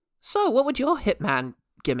So, what would your Hitman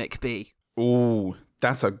gimmick be? Oh,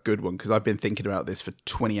 that's a good one, because I've been thinking about this for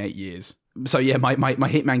 28 years. So yeah, my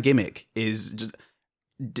Hitman gimmick is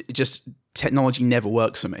just technology never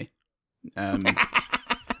works for me. And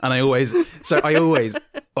I always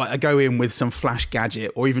go in with some flash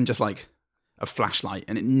gadget or even just like a flashlight,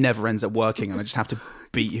 and it never ends up working, and I just have to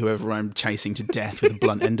beat whoever I'm chasing to death with the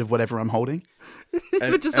blunt end of whatever I'm holding.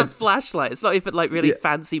 Just a flashlight. It's not even like really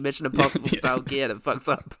fancy Mission Impossible style gear that fucks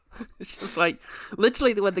up. It's just like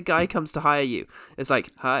literally when the guy comes to hire you, it's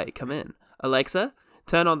like, "Hi, come in, Alexa,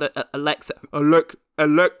 turn on the Alexa, Alexa."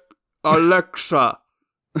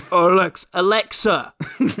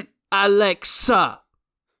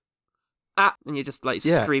 And you're just like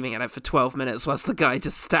screaming at it for 12 minutes whilst the guy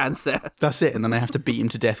just stands there. That's it, and then I have to beat him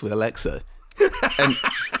to death with Alexa. And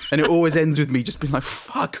it always ends with me just being like,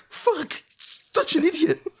 fuck, such an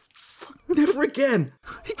idiot. Fuck, never again.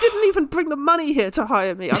 He didn't even bring the money here to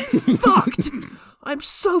hire me. I'm fucked. I'm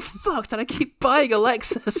so fucked, and I keep buying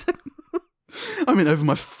Alexas. I'm in over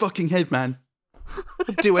my fucking head, man.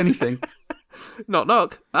 I'd do anything. Knock,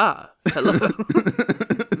 knock. Hello.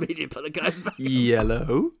 Immediately put the guys back.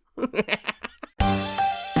 Yellow.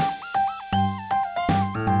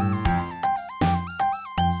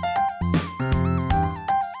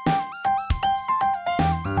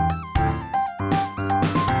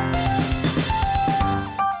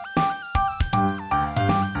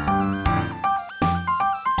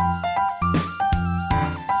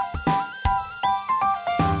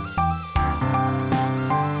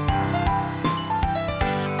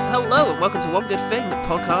 Hello and welcome to One Good Thing, the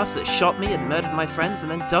podcast that shot me and murdered my friends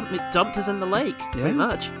and then dumped us in the lake.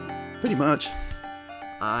 Yeah, pretty much.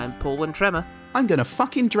 I'm Paul Wintremor. I'm gonna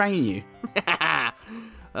fucking drain you.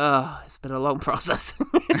 It's been a long process.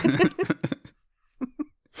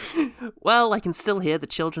 Well, I can still hear the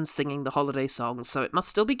children singing the holiday songs, so it must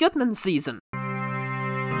still be Goodman season.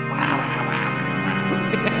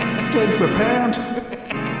 Stand for a pound.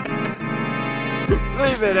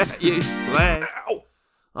 Leave it at you, slag.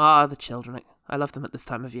 The children. I love them at this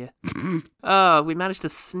time of year. We managed to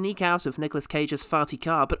sneak out of Nicolas Cage's farty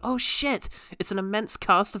car, but oh shit, it's an immense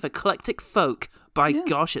cast of eclectic folk. By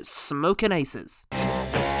gosh, it's Smokin' Aces.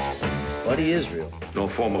 Buddy Israel. No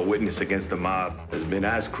former witness against the mob has been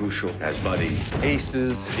as crucial as Buddy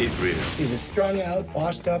Aces. Israel. He's a strung out,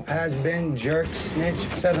 washed up, has-been, jerk, snitch,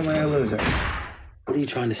 7-layer loser. What are you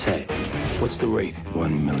trying to say? What's the rate?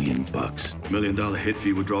 $1 million. $1 million hit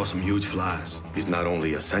fee would draw some huge flies. He's not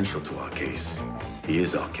only essential to our case, he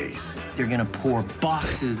is our case. They're gonna pour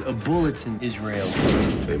boxes of bullets in Israel.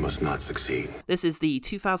 They must not succeed. This is the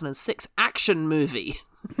 2006 action movie.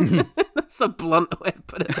 That's a blunt way to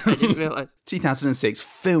put it. I didn't realise. 2006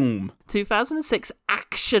 film. 2006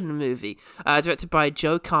 action movie. Directed by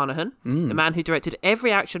Joe Carnahan, the man who directed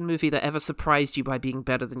every action movie that ever surprised you by being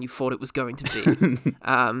better than you thought it was going to be.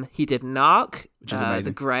 He did Narc, which is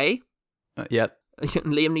amazing. The Grey. Yep.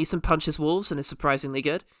 Liam Neeson punches wolves and is surprisingly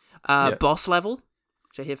good. Boss Level,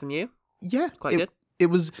 which I hear from you. Yeah. Quite good. It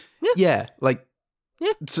was,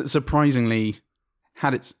 surprisingly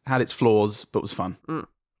had its flaws, but was fun.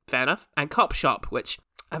 Fair enough. And Cop Shop, which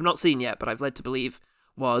I've not seen yet, but I've led to believe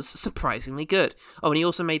was surprisingly good. Oh, and he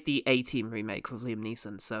also made the A-Team remake with Liam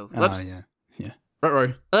Neeson, so whoops. Yeah.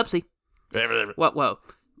 Right. Oopsie. Whoa.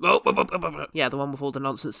 Yeah, the one with all the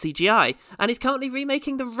nonsense CGI. And he's currently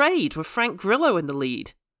remaking The Raid with Frank Grillo in the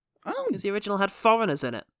lead. Oh. Because the original had foreigners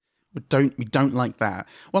in it. We don't like that.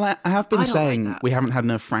 Well, I have been saying we haven't had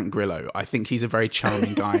enough Frank Grillo. I think he's a very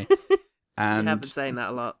charming guy. And I have been saying that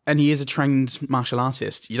a lot. And he is a trained martial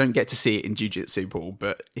artist. You don't get to see it in Jiu-Jitsu, Paul,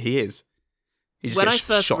 but he is. He just when I gets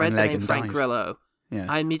first shot read in the the leg name and Frank dies. Grillo, Yeah.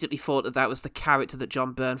 I immediately thought that was the character that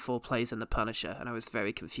John Bernthal plays in The Punisher, and I was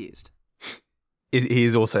very confused. He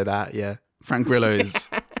is also that, yeah. Frank Grillo is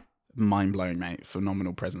mind-blowing, mate.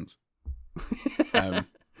 Phenomenal presence. I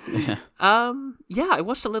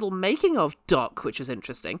watched a little making of doc, which was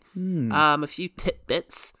interesting. A few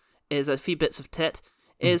bits of tit.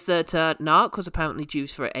 Is that Narc was apparently due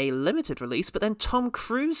for a limited release, but then Tom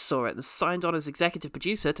Cruise saw it and signed on as executive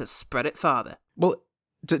producer to spread it farther. Well,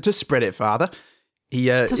 to spread it farther.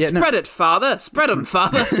 Spread it farther. Spread 'em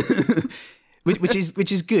farther. which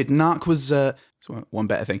is good. Narc was one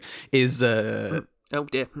better thing is oh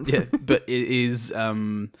dear. yeah, but it is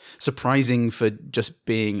surprising for just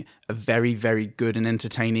being a very, very good and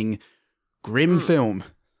entertaining grim film.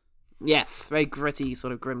 Yes, very gritty,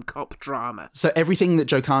 sort of grim cop drama. So everything that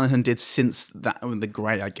Joe Carnahan did since that, The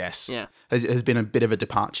Grey, I guess, has been a bit of a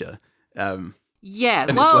departure. And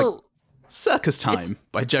it's like Circus Time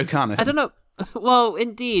by Joe Carnahan. I don't know. Well,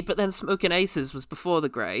 indeed, but then Smokin' Aces was before The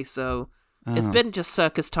Grey, so It's been just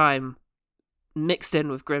circus time mixed in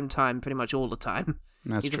with grim time pretty much all the time.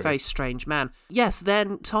 That's He's true. a very strange man. Yes,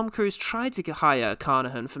 then Tom Cruise tried to hire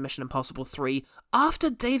Carnahan for Mission Impossible 3 after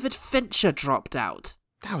David Fincher dropped out.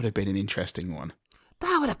 That would have been an interesting one.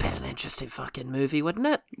 That would have been an interesting fucking movie, wouldn't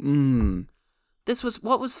it? This was,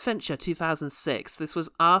 what was Fincher, 2006? This was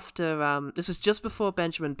after, this was just before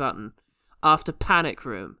Benjamin Button, after Panic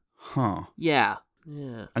Room. Huh. Yeah.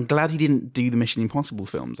 I'm glad he didn't do the Mission Impossible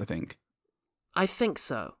films, I think. I think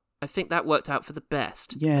so. I think that worked out for the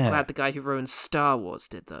best. Yeah. I'm glad the guy who ruined Star Wars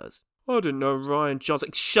did those. I didn't know Ryan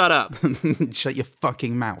Johnson. Shut up. Shut your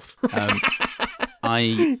fucking mouth.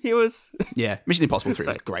 He was... Yeah, Mission Impossible 3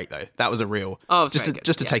 Sorry. was great, though. That was a real... Oh, it was just very to, good,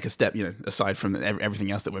 just to yeah. take a step,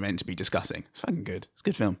 everything else that we're meant to be discussing. It's fucking good. It's a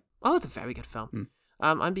good film. Oh, it's a very good film.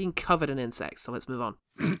 I'm being covered in insects, so let's move on.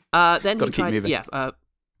 Then Gotta he keep tried... moving. Yeah, I'll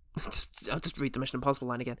just read the Mission Impossible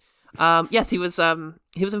line again. Yes, he was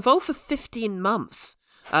involved for 15 months.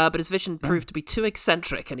 But his vision proved to be too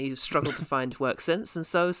eccentric, and he struggled to find work since, and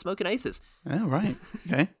so Smoking Aces. Oh, right.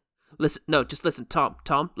 Okay. Listen, no, just listen, Tom,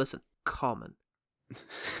 listen. Common.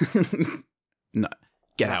 No.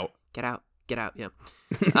 Get out. Get out, yeah.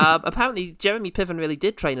 Apparently, Jeremy Piven really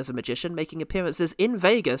did train as a magician, making appearances in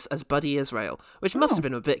Vegas as Buddy Israel, which must have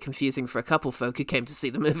been a bit confusing for a couple folk who came to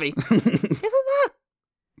see the movie. Isn't that?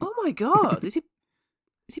 Oh my god, is he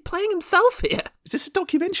playing himself here? Is this a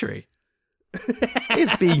documentary?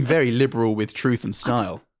 It's being very liberal with truth and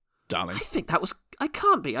style, darling. I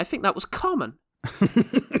can't be. I think that was common.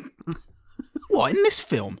 What, in this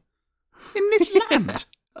film? In this land?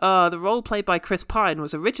 The role played by Chris Pine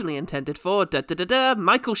was originally intended for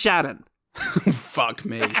Michael Shannon. Fuck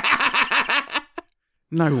me.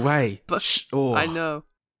 No way. But Oh, I know.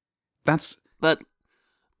 That's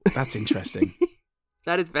interesting.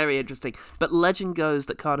 That is very interesting. But legend goes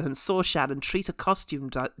that Carnahan saw Shannon treat a costume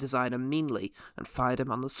designer meanly and fired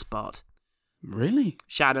him on the spot. Really?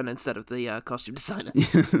 Shannon instead of the costume designer.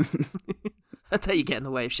 That's how you get in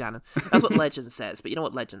the way of Shannon. That's what legend says, but you know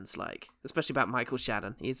what legend's like, especially about Michael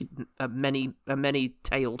Shannon. He's a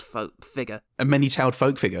many-tailed folk figure. A many-tailed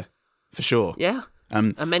folk figure, for sure. Yeah,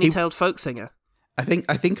 a many-tailed folk singer. I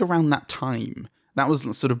think around that time, that was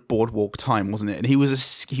sort of Boardwalk time, wasn't it? And he was a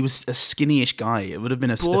skinny-ish guy. It would have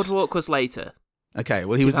been a Boardwalk was later. Okay,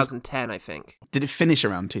 well he 2010, I think. Did it finish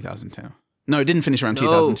around 2010? No, it didn't finish around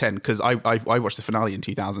 2010 because I watched the finale in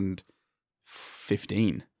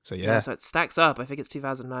 2015. So yeah. So it stacks up. I think it's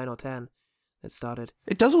 2009 or 10. It started.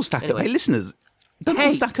 It does all stack up. Hey, listeners, don't all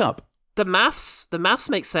stack up. The maths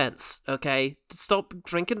make sense. Okay, stop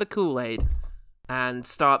drinking the Kool-Aid and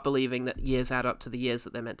start believing that years add up to the years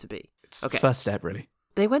that they're meant to be. It's the first step, really.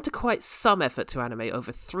 They went to quite some effort to animate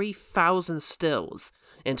over 3,000 stills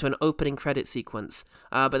into an opening credit sequence,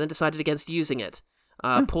 but then decided against using it.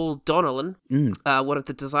 Paul Donnellan, one of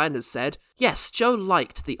the designers, said, "Yes, Joe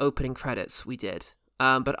liked the opening credits we did,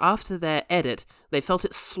 but after their edit, they felt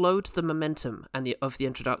it slowed the momentum of the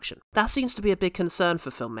introduction. That seems to be a big concern for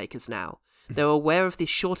filmmakers now. They're aware of the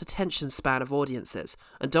short attention span of audiences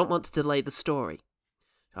and don't want to delay the story."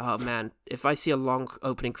 Oh man, if I see a long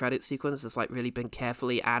opening credit sequence that's like really been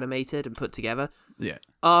carefully animated and put together, yeah.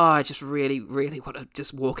 Oh, I just really, really want to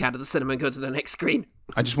just walk out of the cinema and go to the next screen.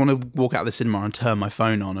 I just want to walk out of the cinema and turn my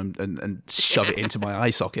phone on and shove it into my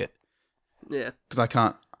eye socket. Yeah. Because I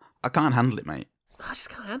can't handle it, mate. I just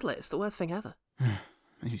can't handle it. It's the worst thing ever.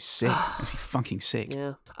 Makes me sick. Makes me fucking sick.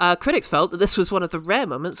 Yeah. Critics felt that this was one of the rare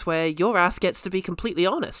moments where your ass gets to be completely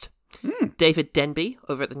honest. David Denby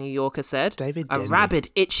over at The New Yorker said, David "A Denby. rabid,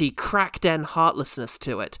 itchy, crack-den heartlessness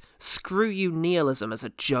to it. Screw you nihilism as a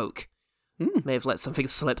joke." May have let something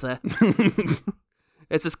slip there.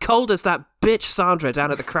 It's as cold as that bitch Sandra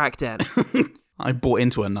down at the crack den. I bought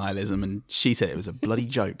into her nihilism and she said it was a bloody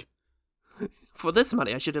joke. For this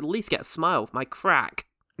money, I should at least get a smile with my crack.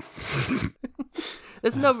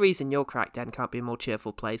 There's no reason your crack den can't be a more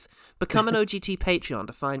cheerful place. Become an OGT Patreon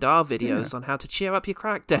to find our videos on how to cheer up your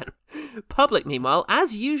crack den. Public, meanwhile,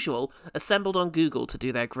 as usual, assembled on Google to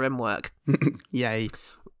do their grim work. Yay.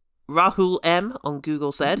 Rahul M on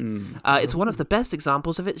Google said, "It's one of the best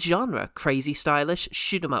examples of its genre. Crazy stylish,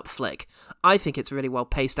 shoot-'em-up flick. I think it's really well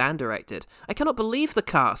paced and directed. I cannot believe the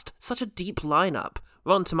cast. Such a deep lineup.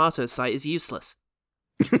 Rotten Tomatoes site is useless."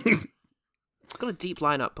 It's got a deep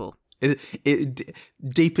lineup, Paul.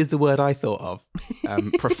 Deep is the word I thought of.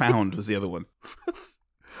 Profound was the other one.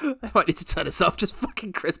 I might need to turn this off. Just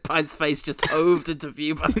fucking Chris Pine's face just hoved into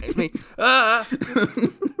view behind me. Ah!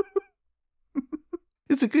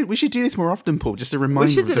 It's a good. We should do this more often, Paul. Just a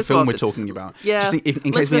reminder of the film we're talking about. Yeah. Just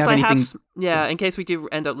in case we have anything. In case we do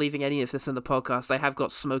end up leaving any of this in the podcast, I have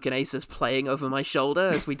got Smoking Aces playing over my shoulder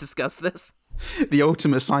as we discuss this. The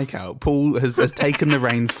ultimate psych out. Paul has taken the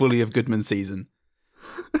reins fully of Goodman season.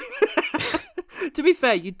 To be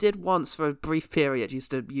fair, you did once for a brief period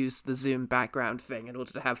used to use the Zoom background thing in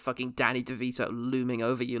order to have fucking Danny DeVito looming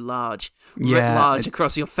over you writ large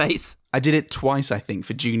across your face. I did it twice, I think,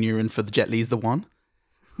 for Junior and for the Jet Li's The One.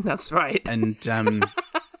 That's right. And that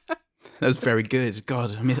was very good.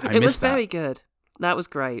 God, I missed that. It was very good. That was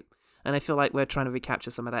great. And I feel like we're trying to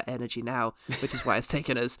recapture some of that energy now, which is why it's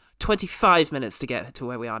taken us 25 minutes to get to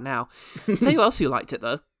where we are now. Tell you who else who liked it,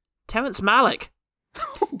 though. Terrence Malick.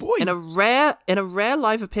 Oh, boy. In a rare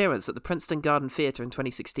live appearance at the Princeton Garden Theatre in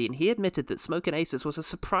 2016, he admitted that Smokin' Aces was a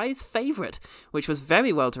surprise favourite, which was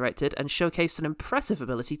very well directed and showcased an impressive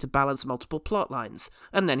ability to balance multiple plot lines.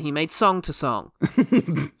 And then he made Song to Song.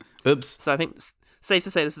 Oops. So I think it's safe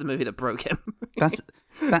to say this is the movie that broke him.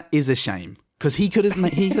 That is a shame. Because he could have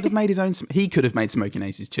made his own. He could have made Smokin'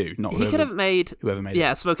 Aces 2, not whoever. He could have made whoever made it.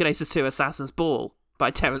 Yeah, Smokin' Aces 2: Assassin's Ball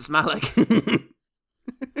by Terrence Malick.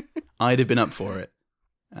 I'd have been up for it.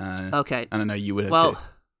 Okay. And I know you would have well, too.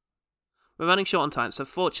 We're running short on time, so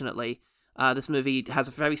fortunately, this movie has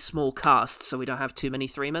a very small cast, so we don't have too many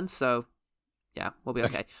Freeman. So, yeah, we'll be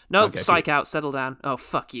okay. No, Okay, psych out, settle down. Oh,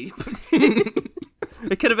 fuck you.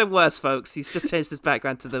 It could have been worse, folks. He's just changed his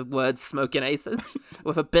background to the word Smokin' Aces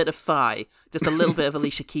with a bit of phi, just a little bit of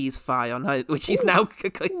Alicia Keys phi on her, which he's now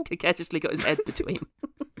coquettishly got his head between.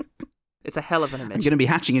 It's a hell of an image. I'm going to be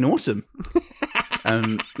hatching in autumn.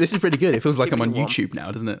 This is pretty good. It feels like I'm on Keeping it warm. YouTube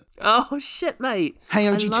now, doesn't it? Oh, shit, mate. Hey,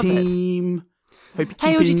 I OG love team. Hope you're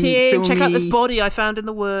Hey, OG keeping team, check out this filmy. body I found in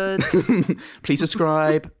the woods. Please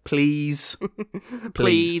subscribe. Please.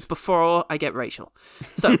 Please, before I get Rachel.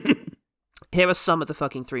 So, here are some of the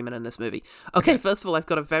fucking Freeman in this movie. Okay, first of all, I've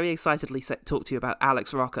got to very excitedly talk to you about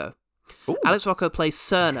Alex Rocco. Ooh. Alex Rocco plays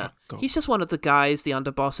Cerner. God. He's just one of the guys, the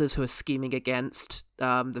underbosses, who are scheming against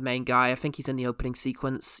the main guy. I think he's in the opening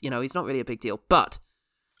sequence. You know, he's not really a big deal. But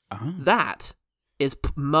that is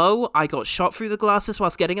Mo, I got shot through the glasses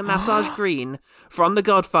whilst getting a massage green from The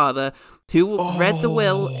Godfather, who read the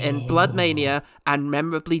will in Blood Mania and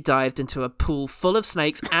memorably dived into a pool full of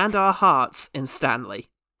snakes and our hearts in Stanley.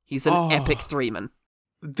 He's an epic threeman.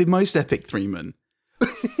 The most epic threeman.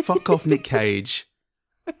 Fuck off Nick Cage.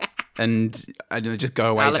 And I don't know, just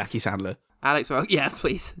go away, Alex. Jackie Sandler. Alex Rocco, yeah,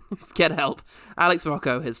 please, get help. Alex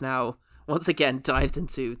Rocco has now, once again, dived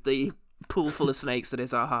into the pool full of snakes that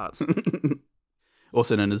is our hearts.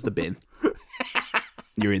 Also known as the bin.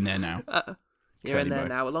 You're in there now. You're in there Curly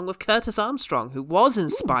Mo. now, along with Curtis Armstrong, who was in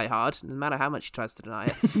Spy Hard, no matter how much he tries to deny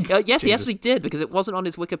it. Yes, he actually did, because it wasn't on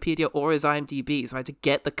his Wikipedia or his IMDb, so I had to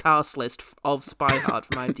get the cast list of Spy Hard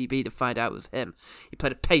from IMDb to find out it was him. He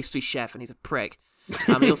played a pastry chef, and he's a prick.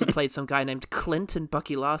 He also played some guy named Clint in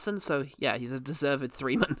Bucky Larson, so yeah, he's a deserved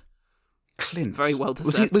threeman. Clint. Very well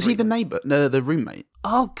deserved. Was he the threeman. neighbour? No, the roommate.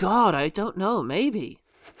 Oh god, I don't know, maybe.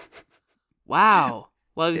 Wow.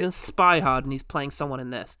 Well, he was in Spy Hard, and he's playing someone in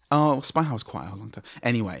this. Oh, Spy Hard was quite a long time.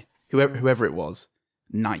 Anyway, whoever it was,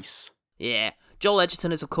 nice. Yeah. Joel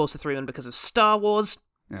Edgerton is, of course, a threeman because of Star Wars.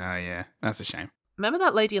 Oh, yeah. That's a shame. Remember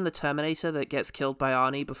that lady in The Terminator that gets killed by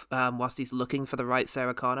Arnie whilst he's looking for the right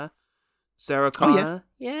Sarah Connor? Sarah Connor?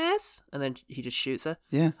 Yes? And then he just shoots her.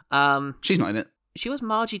 Yeah. She's not in it. She was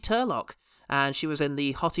Margie Turlock, and she was in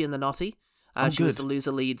The Hottie and the Naughty. She was the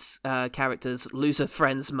loser lead's character's loser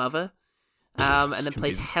friend's mother. And then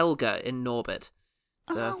plays confusing. Helga in Norbit.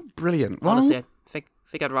 So, Oh, brilliant. Well, honestly, I think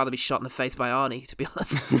I'd rather be shot in the face by Arnie, to be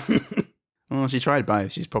honest. well, she tried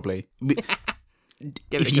both. She's probably... Give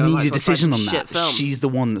it if a you go, need might a as well find decision some on that, shit films. she's the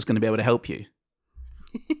one that's going to be able to help you.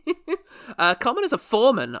 Common as a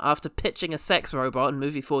foreman after pitching a sex robot in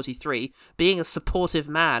movie 43, being a supportive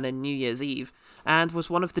man in New Year's Eve, and was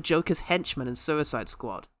one of the Joker's henchmen in Suicide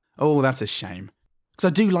Squad. Oh, that's a shame. Because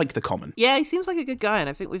I do like the Common. Yeah, he seems like a good guy, and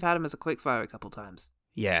I think we've had him as a quickfire a couple times.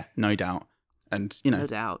 Yeah, no doubt. And, you know, No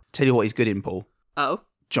doubt. tell you what he's good in, Paul. Oh?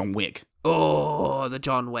 John Wick. Oh, the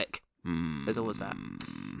John Wick. There's always that.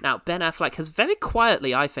 Now, Ben Affleck has very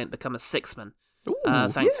quietly, I think, become a sixman. Ooh,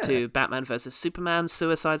 Thanks yeah. to Batman vs. Superman,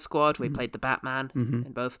 Suicide Squad, where he played the Batman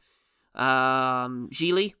in both.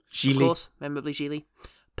 Gigli, of course, memorably Gigli.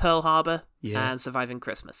 Pearl Harbor, Yeah. and Surviving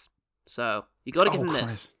Christmas. So, you got to give him this.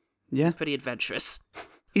 Christ. Yeah. It's pretty adventurous.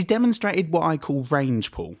 He's demonstrated what I call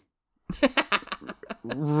range, Paul.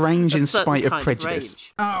 Range in A certain spite of kind prejudice.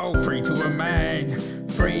 range. Oh, free to a man,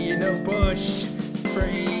 free in the bush,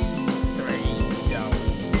 free, yo.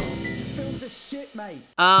 Films are shit, mate.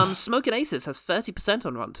 Smokin' Aces has 30%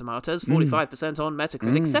 on Rotten Tomatoes, 45% on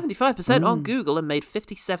Metacritic, 75% on Google, and made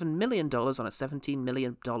 $57 million on a $17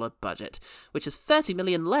 million budget, which is $30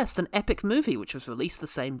 million less than Epic Movie, which was released the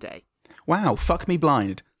same day. Wow, fuck me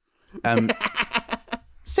blind.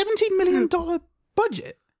 $17 million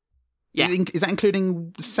budget. Yeah. Is that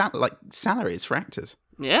including salaries for actors?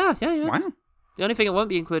 Yeah. Wow. The only thing it won't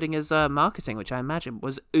be including is marketing, which I imagine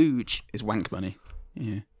was ooge. Is wank money.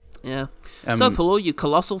 Yeah. Yeah. So, Paul, you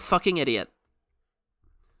colossal fucking idiot.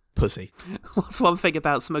 Pussy. What's one thing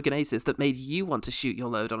about Smoking Aces that made you want to shoot your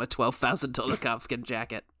load on a $12,000 calfskin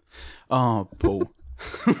jacket? Oh, Paul.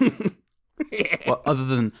 Well, other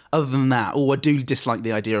than that, I do dislike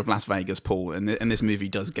the idea of Las Vegas, Paul, and this movie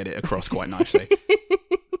does get it across quite nicely.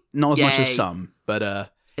 Not as much as some,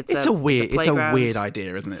 but it's a weird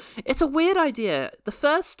idea, isn't it? It's a weird idea.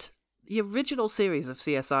 The original series of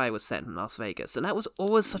CSI was set in Las Vegas, and that was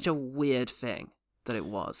always such a weird thing that it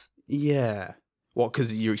was. Yeah. What,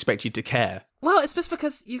 because you expect you to care? Well, it's just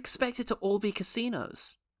because you expect it to all be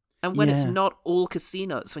casinos. And when it's not all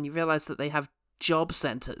casinos, when you realise that they have job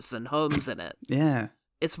centres and homes in it,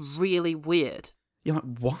 it's really weird. You're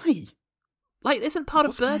like, why? Like, isn't part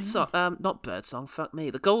of Birdsong, not Birdsong, fuck me,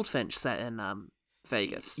 the Goldfinch set in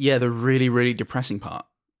Vegas? Yeah, the really, really depressing part.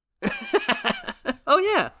 Oh,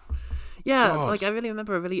 yeah. Yeah, God. like, I really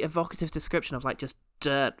remember a really evocative description of, like, just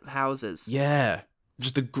dirt houses. Yeah.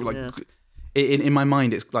 Just in my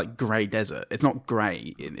mind, it's like grey desert. It's not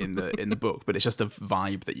grey in the book, but it's just the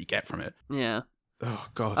vibe that you get from it. Yeah. Oh,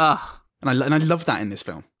 God. And I love that in this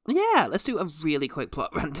film. Yeah, let's do a really quick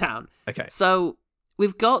plot rundown. Okay. So,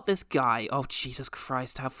 we've got this guy. Oh, Jesus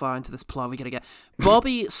Christ, how far into this plot are we going to get?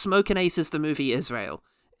 Bobby Smoking Aces, the movie Israel,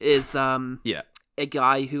 is a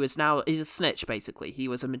guy who is now, he's a snitch, basically. He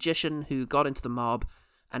was a magician who got into the mob,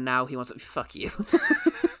 and now he wants to, fuck you.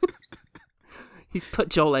 He's put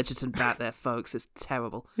Joel Edgerton back there, folks. It's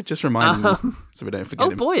terrible. It just reminded me, so we don't forget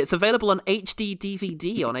him. Oh boy, it's available on HD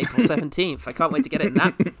DVD on April 17th. I can't wait to get it in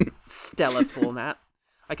that stellar format.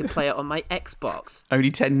 I can play it on my Xbox.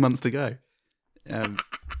 Only 10 months to go.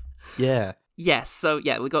 Yeah. Yes, so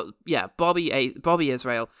we got Bobby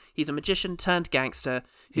Israel. He's a magician turned gangster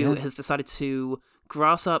who has decided to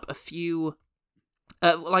grass up a few,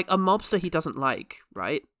 like a mobster he doesn't like,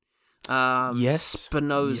 right? Yes.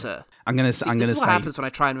 Spinoza. Yeah. I'm gonna this say is what happens when I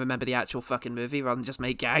try and remember the actual fucking movie rather than just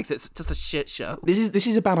make gags. It's just a shit show. This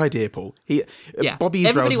is a bad idea, Paul. Bobby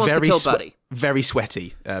Everybody Israel's wants to kill Buddy. very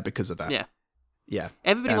sweaty because of that. Yeah.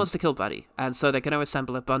 Everybody wants to kill Buddy, and so they're going to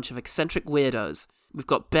assemble a bunch of eccentric weirdos. We've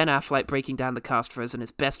got Ben Affleck breaking down the cast for us in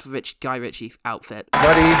his best Guy Ritchie outfit.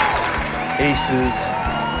 Buddy Aces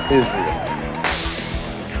Israel.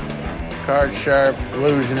 Card sharp,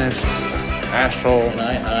 illusionist, asshole. And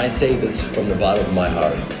I say this from the bottom of my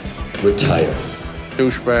heart. Retire.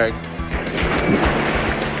 Douchebag.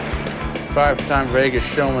 5-time Vegas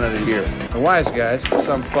showman of the year. The wise guys, for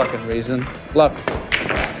some fucking reason, love him.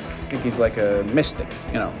 I think he's like a mystic,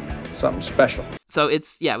 something special. So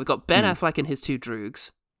we've got Ben Affleck and his two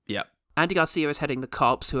droogs. Yep. Andy Garcia is heading the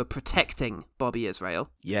cops who are protecting Bobby Israel.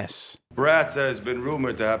 Yes. Bratz has been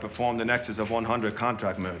rumored to have performed in excess of 100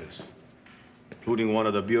 contract murders, including one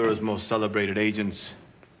of the Bureau's most celebrated agents,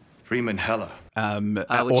 Freeman Heller.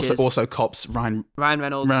 Also cops Ryan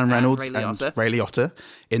Reynolds and Ray Liotta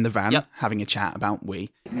in the van having a chat about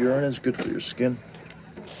Urine is good for your skin.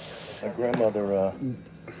 My grandmother,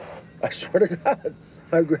 I swear to God,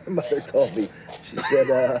 my grandmother told me. She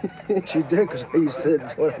said she did because I used to,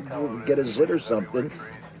 when I would get a zit or something,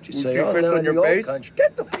 she'd say, "Oh, they're in the old country."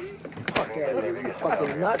 Get the fuck out of here, you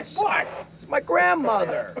fucking nuts! What? It's my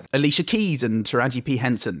grandmother. Alicia Keys and Taraji P.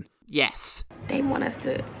 Henson. Yes. They want us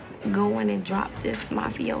to go in and drop this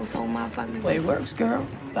mafioso motherfucker. Way works, girl.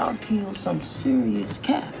 Y'all kill some serious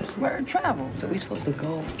caps. Where travel? So we supposed to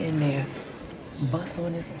go in there, bust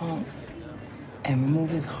on this punk, and remove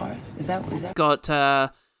his heart. Is that? Got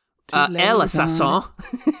El Assassin.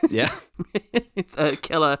 Yeah. It's a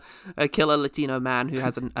killer Latino man who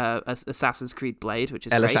has an Assassin's Creed blade, which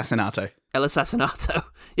is El great. Assassinato. El Assassinato.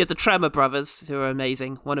 You have the Tremor brothers, who are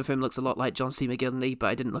amazing. One of whom looks a lot like John C. McGinley, but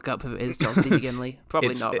I didn't look up if it is John C. McGinley.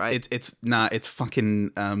 Probably not, right? It's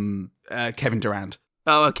fucking Kevin Durant.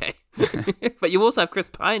 Oh, okay. But you also have Chris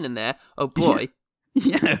Pine in there. Oh boy.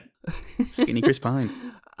 Yeah. Skinny Chris Pine.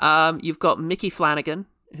 You've got Mickey Flanagan,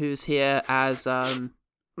 who's here as the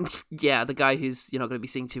guy who's you're not going to be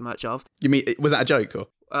seeing too much of. You mean, was that a joke or?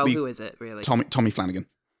 Oh, who is it really? Tommy Flanagan.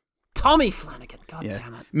 Tommy Flanagan. God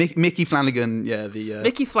damn it. Mickey Flanagan. Yeah,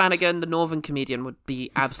 Mickey Flanagan, the Northern comedian, would be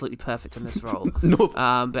absolutely perfect in this role.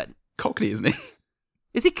 But Cockney, isn't he?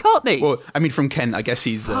 Is he Cockney? Well, I mean, from Kent, I guess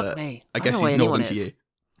he's. Fuck me. I guess he's Northern to is. you.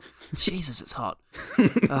 Jesus, it's hot.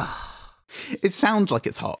 It sounds like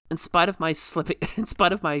it's hot. In spite of my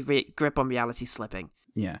grip on reality slipping.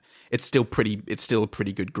 Yeah, it's still a pretty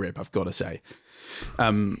good grip, I've got to say. So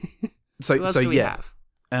Who else do we have?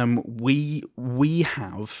 we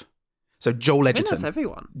have. So Joel Edgerton. That's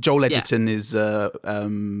everyone. Joel Edgerton is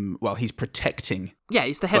he's protecting. Yeah,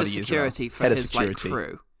 he's the head of Bloody security Israel. for Head of his security.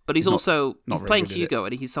 crew. But he's Not also very playing good at it. Hugo,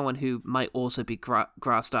 and he's someone who might also be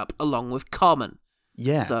grassed up along with Common.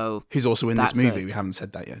 Yeah. So who's also in this that's movie? We haven't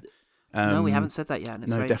said that yet. No, we haven't said that yet, and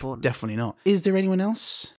it's very important. Definitely not. Is there anyone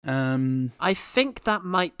else? I think that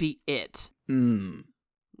might be it. Hmm.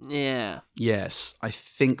 Yeah. Yes, I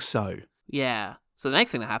think so. Yeah. So the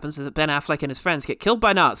next thing that happens is that Ben Affleck and his friends get killed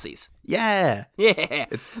by Nazis. Yeah. Yeah.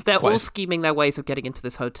 They're quite all scheming their ways of getting into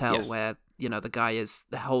this hotel Yes. where, the guy is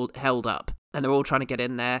held up. And they're all trying to get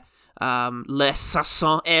in there.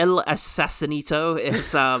 L'assassin El Assassinito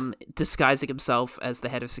is disguising himself as the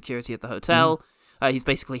head of security at the hotel. He's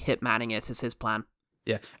basically hitmanning it as his plan.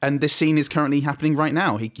 Yeah, and this scene is currently happening right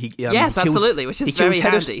now. Yes, he kills, absolutely, which is very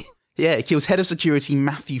handy. He kills head of security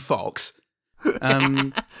Matthew Fox.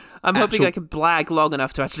 I'm hoping I can blag long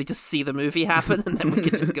enough to actually just see the movie happen, and then we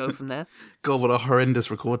can just go from there. God, what a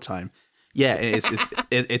horrendous record time. Yeah,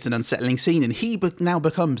 it's an unsettling scene, and he now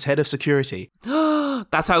becomes head of security.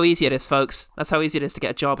 That's how easy it is, folks. That's how easy it is to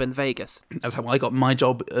get a job in Vegas. That's how I got my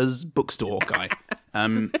job as bookstore guy.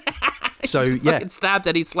 So you yeah, fucking stabbed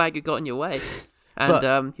any slag who got in your way,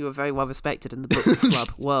 and you were very well respected in the book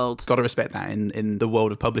club world. Got to respect that in the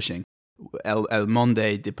world of publishing. El Monde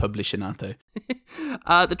de Publicinato.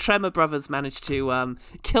 The Tremor brothers managed to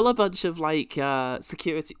kill a bunch of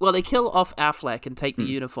security. Well, they kill off Affleck and take the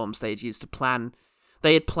uniforms they had used to plan.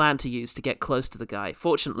 They had planned to use to get close to the guy.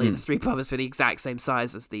 Fortunately, the three brothers were the exact same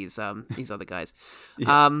size as these other guys.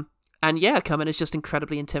 Yeah. Common is just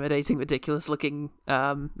incredibly intimidating, ridiculous-looking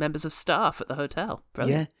members of staff at the hotel.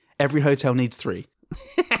 Brilliant. Yeah, every hotel needs three.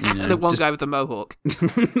 The one guy with the mohawk.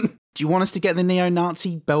 Do you want us to get the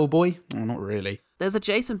neo-Nazi bellboy? Oh, not really. There's a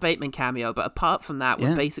Jason Bateman cameo, but apart from that,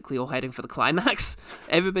 we're basically all heading for the climax.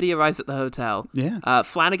 Everybody arrives at the hotel. Yeah.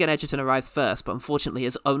 Flanagan Edgerton arrives first, but unfortunately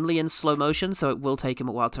is only in slow motion, so it will take him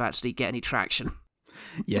a while to actually get any traction.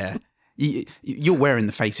 Yeah. You're wearing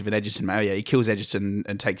the face of an Edgerton, man. Oh, yeah, he kills Edgerton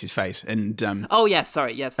and takes his face. And that's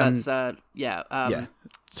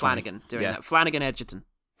Flanagan doing that. Flanagan Edgerton.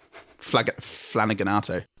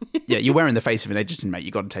 Flanaganato. Yeah, you're wearing the face of an Edgerton, mate. You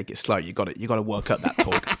got to take it slow. You got to work up that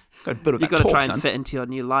talk. You got to try and fit into your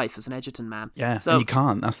new life as an Edgerton man. Yeah, so, and you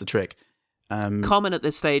can't. That's the trick. Common at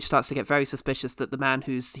this stage starts to get very suspicious that the man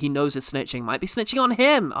he knows is snitching might be snitching on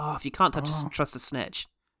him. Oh, if you can't trust a snitch.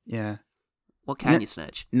 Yeah. What can you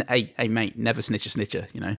snitch? Hey, mate, never snitch a snitcher,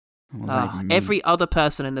 you know? Every other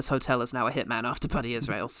person in this hotel is now a hitman after Buddy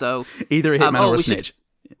Israel, so... Either a hitman or a snitch.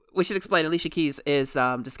 We should explain, Alicia Keys is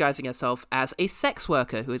disguising herself as a sex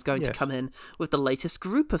worker who is going to come in with the latest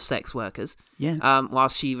group of sex workers,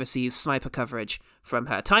 whilst she receives sniper coverage from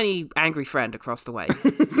her tiny, angry friend across the way.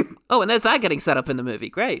 Oh, and there's that getting set up in the movie.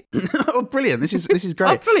 Great. Oh, brilliant. This is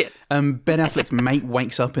great. Oh, brilliant. Ben Affleck's mate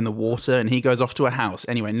wakes up in the water and he goes off to a house.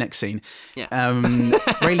 Anyway, next scene. Yeah.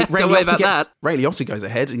 Ray Liotta goes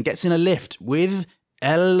ahead and gets in a lift with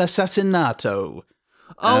El Assassinato.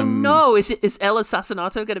 Oh no! Is El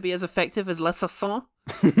Assassinato going to be as effective as L'Assassin?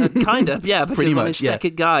 Kind of, yeah. Because on his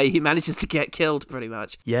second guy, he manages to get killed pretty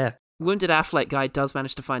much. Yeah. Wounded Affleck guy does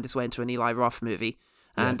manage to find his way into an Eli Roth movie,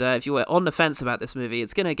 and if you were on the fence about this movie,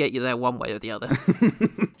 it's going to get you there one way or the other. I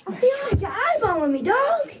feel like you're eyeballing me,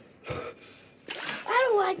 dog. I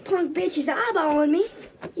don't like punk bitches eyeballing me.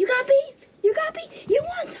 You got beef? You got beef? You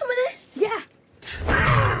want some of this? Yeah.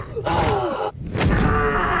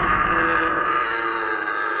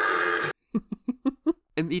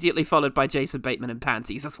 Immediately followed by Jason Bateman in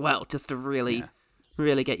panties as well, just to really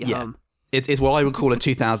get you home. It's what I would call a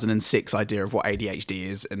 2006 idea of what ADHD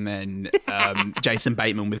is, and then Jason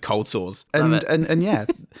Bateman with cold sores, and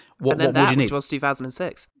what would you need? Which was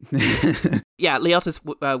 2006. Yeah, Liotta's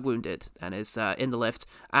wounded and is in the lift,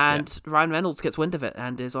 and Ryan Reynolds gets wind of it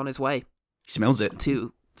and is on his way. He smells it.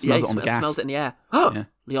 Smells it on the gas. Smells it in the air.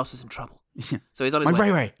 Liotta's in trouble. So he's on his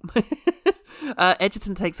way. Ray.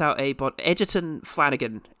 Edgerton takes out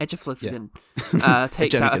Flanagan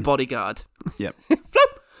takes out a bodyguard. Yep.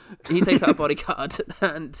 He takes out a bodyguard,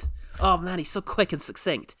 and oh man, he's so quick and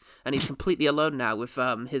succinct, and he's completely alone now with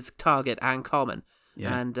his target and Common.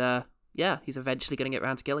 Yeah. And he's eventually going to get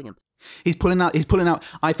around to killing him. He's pulling out.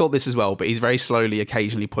 I thought this as well, but he's very slowly,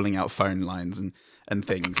 occasionally pulling out phone lines and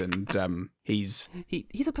things, and he's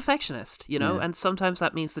a perfectionist, you know, and sometimes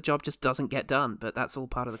that means the job just doesn't get done, but that's all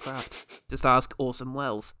part of the craft. Just ask Orson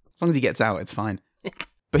Welles. As long as he gets out, it's fine.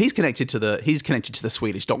 But he's connected to the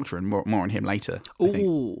Swedish doctor, and more on him later.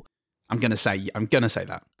 Ooh, I'm gonna say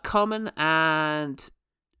that Common and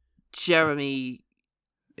Jeremy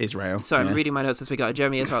Israel. Sorry, yeah. I'm reading my notes as we go.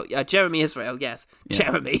 Jeremy Israel. Jeremy Israel, yes. Yeah.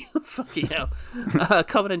 Jeremy. Fucking hell.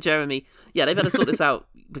 Common and Jeremy. Yeah, they better sort this out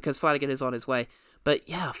because Flanagan is on his way. But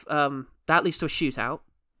yeah, that leads to a shootout.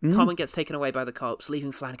 Common gets taken away by the cops,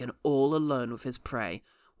 leaving Flanagan all alone with his prey.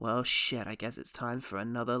 Well, shit, I guess it's time for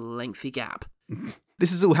another lengthy gap.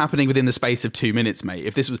 This is all happening within the space of 2 minutes, mate.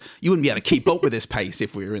 If this was, you wouldn't be able to keep up with this pace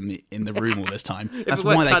if we were in the room all this time. That's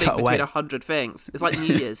why they cut away. Between 100 things. It's like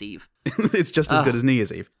New Year's Eve. It's just as good as New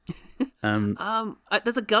Year's Eve. There's a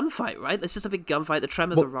gunfight, right? There's just a big gunfight. The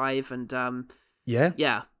Tremors arrive and yeah,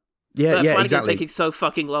 Flanagan's exactly. taking so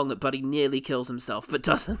fucking long that Buddy nearly kills himself, but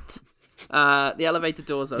doesn't. The elevator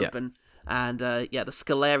doors open. And, the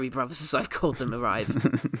Scoleri brothers, as I've called them, arrive.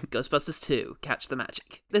 Ghostbusters 2, Catch the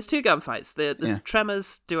Magic. There's 2 gunfights. The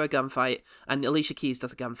Tremors do a gunfight, and Alicia Keys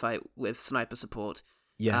does a gunfight with sniper support.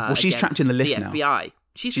 Yeah, well, she's trapped in the lift the now. FBI.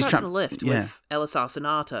 She's trapped in the lift with Ellis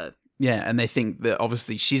Arsenato. Yeah, and they think that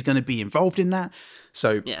obviously she's going to be involved in that.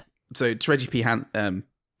 So to Reggie P. Henson,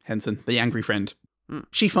 the angry friend,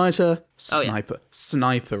 she fires her sniper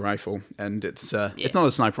rifle, and it's not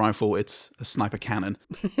a sniper rifle, it's a sniper cannon.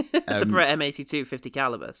 It's a Brett M82 50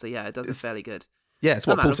 caliber, so yeah, it does it fairly good. Yeah, it's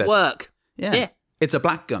what Paul said. Work. Yeah, it's a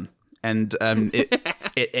black gun, and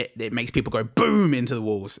it makes people go boom into the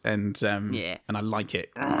walls, and I like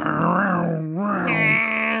it.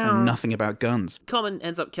 Nothing about guns. Common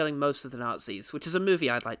ends up killing most of the Nazis, which is a movie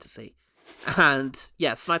I'd like to see. And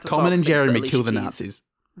Sniper Common Fox and Jeremy kill the Keys... Nazis.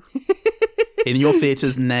 In your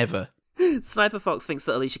theatres, never. Sniper Fox thinks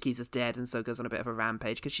that Alicia Keys is dead and so goes on a bit of a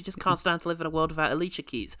rampage because she just can't stand to live in a world without Alicia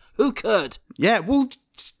Keys. Who could? Yeah, well,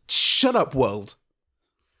 shut up, world.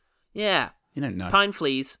 Yeah. You don't know. Pine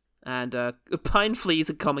flees and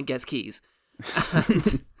Common gets keys.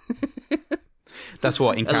 And that's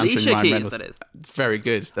what Encountering Alicia Ryan Keys, Reynolds. that is. It's very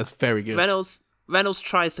good. That's very good. Reynolds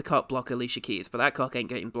tries to cock block Alicia Keys, but that cock ain't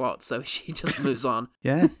getting blocked, so she just moves on.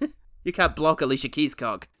 Yeah. You can't block Alicia Keys'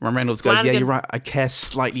 cock. Ryan Reynolds goes, yeah, you're right. I care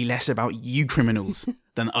slightly less about you criminals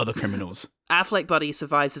than other criminals. Affleck Buddy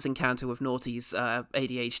survives his encounter with Naughty's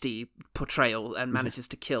ADHD portrayal and manages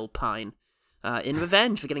to kill Pine in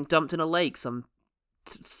revenge for getting dumped in a lake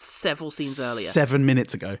several scenes earlier. 7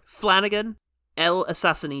 minutes ago. Flanagan, El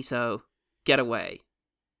Assassinito get away.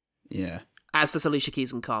 Yeah. As does Alicia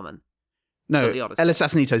Keys and Common. No, El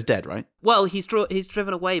Assassinito's dead, right? Well, he's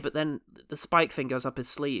driven away, but then the spike thing goes up his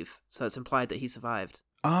sleeve, so it's implied that he survived.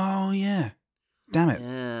 Oh, yeah. Damn it.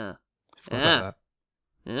 Yeah. About that.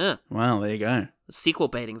 Yeah. Well, there you go. Sequel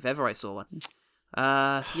baiting, if ever I saw one.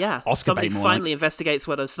 Oscar Somebody bait more finally like. investigates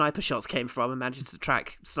where those sniper shots came from and manages to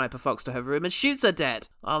track Sniper Fox to her room and shoots her dead.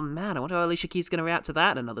 Oh, man, I wonder how Alicia Keys is going to react to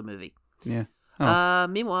that in another movie. Yeah. Oh.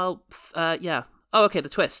 Meanwhile, Oh, okay, the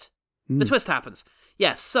twist. The twist happens.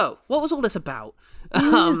 Yes, so, what was all this about?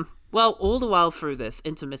 Well, all the while through this,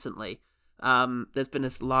 intermittently, there's been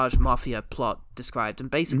this large mafia plot described, and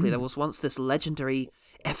basically there was once this legendary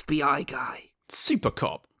FBI guy. Super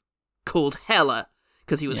cop. Called Hella,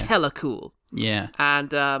 because he was hella cool. Yeah.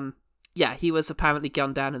 And, he was apparently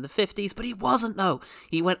gunned down in the 50s, but he wasn't, though.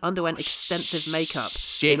 He underwent extensive makeup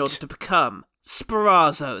in order to become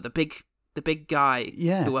Sparazzo, the big guy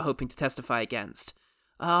who we're hoping to testify against.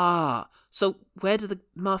 So where did the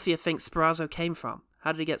mafia think Sparazzo came from?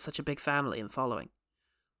 How did he get such a big family and following?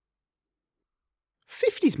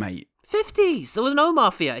 50s, mate. 50s! There was no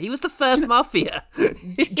mafia. He was the first mafia. Do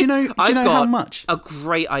you know how much? A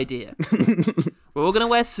great idea. We're all going to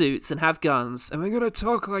wear suits and have guns, and we're going to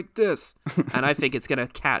talk like this. And I think it's going to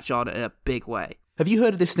catch on in a big way. Have you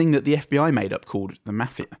heard of this thing that the FBI made up called the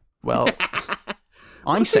Mafia? Well,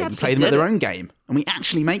 I say we play them at their own game, and we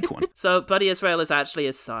actually make one. So Buddy Israel is actually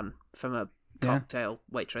his son from a cocktail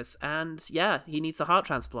waitress, and he needs a heart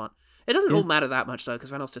transplant. It doesn't all matter that much, though,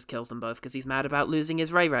 because Reynolds just kills them both because he's mad about losing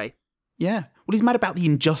his Ray Ray. Yeah. Well, he's mad about the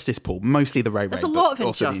injustice, Paul. Mostly the Ray Ray. There's a lot of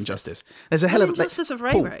also injustice. The injustice. There's a hell of injustice of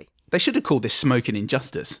Ray Paul, Ray. They should have called this Smoking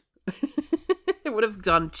Injustice. It would have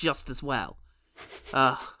gone just as well.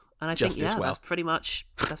 And I think that's pretty much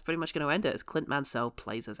going to end it as Clint Mansell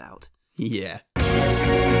plays us out. Yeah.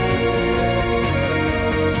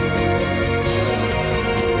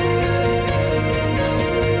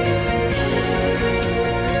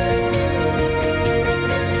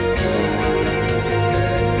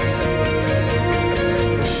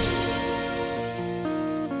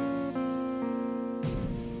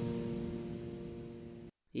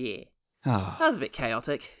 Yeah. That was a bit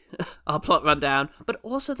chaotic. Our plot rundown, but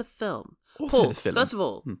also the film. Paul, first of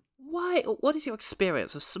all, what is your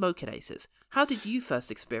experience of Smoking Aces? How did you first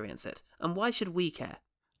experience it? And why should we care?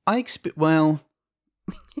 Well,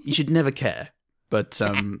 you should never care. But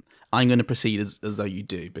I'm going to proceed as though you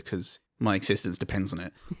do, because my existence depends on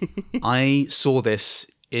it. I saw this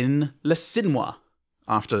in Le Cinema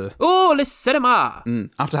after Le Cinema!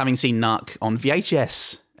 After having seen Narc on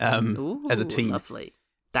VHS as a teen. Lovely.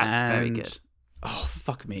 That's very good. Oh,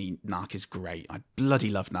 fuck me. Narc is great. I bloody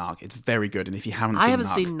love Narc. It's very good. And if you haven't I seen haven't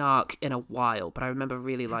Narc... seen Narc in a while, but I remember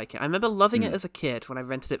really liking it. I remember loving it as a kid when I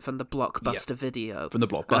rented it from the Blockbuster video. From the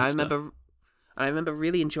Blockbuster. And I remember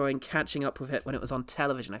really enjoying catching up with it when it was on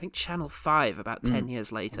television. I think Channel 5 about 10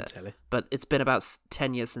 years later. But it's been about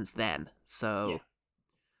 10 years since then. So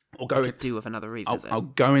I could do with another revisit. I'll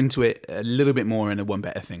go into it a little bit more in a One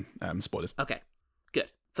Better Thing. Spoilers. Okay, good.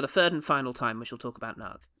 For the third and final time, we shall talk about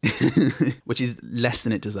Narc. Which is less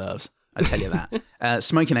than it deserves, I tell you that.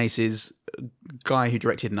 Smoking Aces, guy who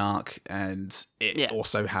directed Narc, and it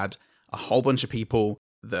also had a whole bunch of people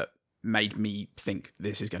that made me think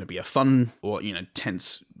this is going to be a fun or,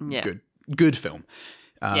 tense, good film.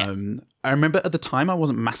 I remember at the time I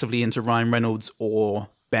wasn't massively into Ryan Reynolds or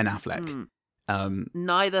Ben Affleck.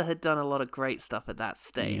 Neither had done a lot of great stuff at that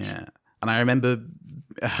stage. Yeah. And I remember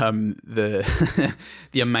the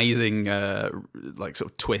the amazing sort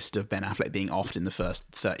of twist of Ben Affleck being offed in the first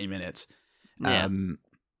 30 minutes. I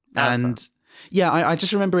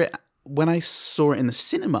just remember it when I saw it in the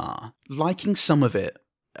cinema, liking some of it,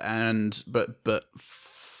 but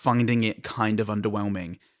finding it kind of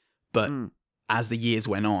underwhelming. But as the years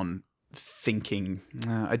went on, thinking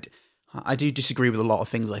I do disagree with a lot of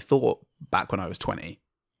things I thought back when I was 20.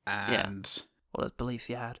 And all those beliefs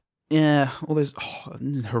you had. Yeah, all those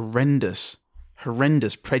horrendous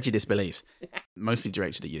prejudice beliefs, mostly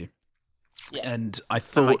directed at you. Yeah. And I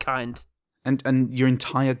thought, my kind, and your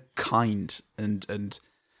entire kind and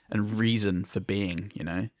reason for being,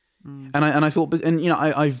 And I thought,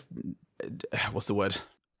 I've what's the word?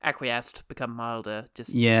 Acquiesced, become milder.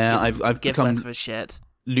 Just I've give become less of a shit.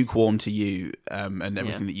 Lukewarm to you and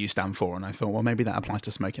everything that you stand for, and I thought, well, maybe that applies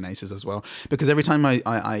to Smoking Aces as well, because every time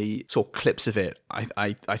I saw clips of it,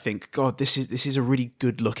 I think, God, this is a really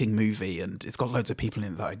good looking movie, and it's got loads of people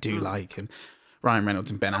in it that I do like, and Ryan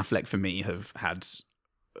Reynolds and Ben Affleck for me have had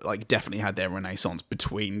definitely had their renaissance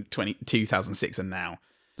between 2006 and now.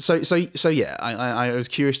 So yeah, I was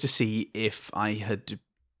curious to see if I had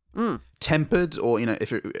tempered, or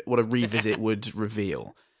what a revisit would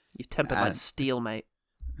reveal. You've tempered like steel, mate.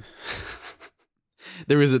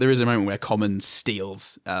 There is a moment where Common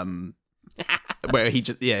steals, where he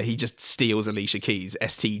just steals Alicia Keys,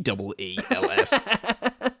 STEELS.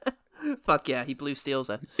 Fuck yeah, he blue steals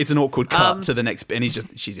her. It's an awkward cut to the next bit,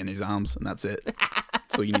 and she's in his arms, and that's it.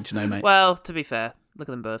 That's all you need to know, mate. Well, to be fair, look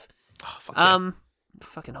at them both. Oh, fuck yeah.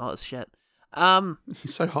 Fucking hot as shit.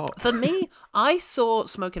 He's so hot. For me, I saw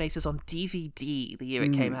Smoking Aces on DVD the year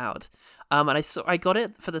it came out. And I got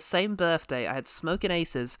it for the same birthday. I had Smoking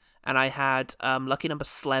Aces and I had Lucky Number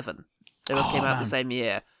 11. They both came out the same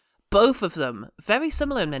year. Both of them very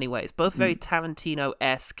similar in many ways. Both very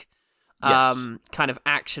Tarantino-esque kind of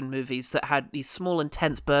action movies that had these small,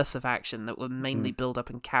 intense bursts of action that were mainly build up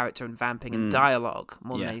in character and vamping and dialogue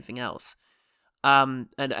more than anything else. And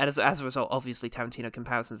as a result, obviously Tarantino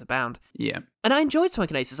comparisons abound. Yeah. And I enjoyed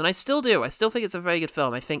Smoking Aces, and I still do. I still think it's a very good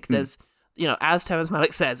film. I think there's, as Terrence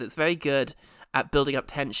Malick says, it's very good at building up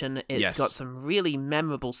tension. It's got some really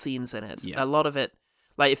memorable scenes in it. Yeah. A lot of it,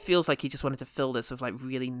 it feels like he just wanted to fill this with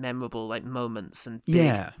really memorable moments and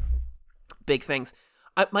big things.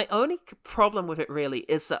 My only problem with it really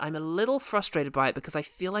is that I'm a little frustrated by it because I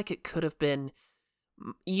feel like it could have been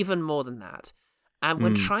even more than that. And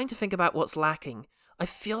when trying to think about what's lacking, I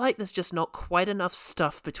feel like there's just not quite enough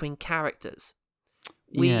stuff between characters.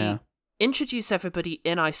 We introduce everybody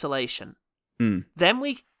in isolation. Then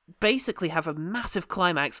we basically have a massive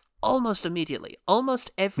climax almost immediately.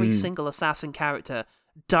 Almost every single assassin character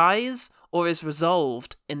dies or is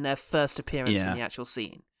resolved in their first appearance in the actual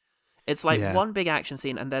scene. It's one big action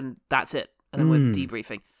scene and then that's it. And then we're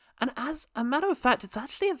debriefing. And as a matter of fact, it's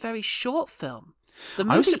actually a very short film. The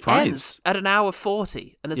movie ends at an hour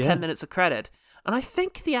 40 and there's 10 minutes of credit. And I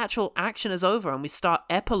think the actual action is over and we start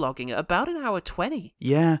epiloguing at about an hour 20.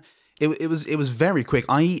 Yeah. It was very quick.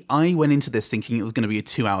 I went into this thinking it was going to be a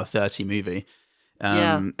 2 hour 30 movie.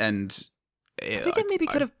 And I think it maybe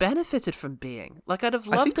could have benefited from being. I'd have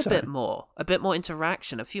loved a bit more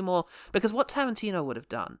interaction, a few more, because what Tarantino would have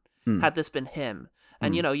done had this been him.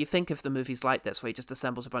 And, you think of the movies like this where he just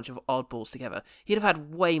assembles a bunch of oddballs together. He'd have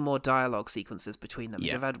had way more dialogue sequences between them. He'd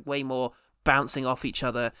have had way more bouncing off each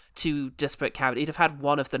other, two disparate characters. He'd have had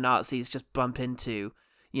one of the Nazis just bump into,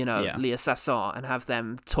 Léa Sasson and have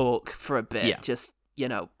them talk for a bit. Just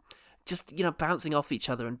bouncing off each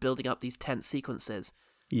other and building up these tense sequences.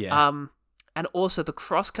 Yeah. And also the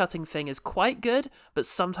cross-cutting thing is quite good, but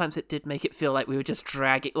sometimes it did make it feel like we were just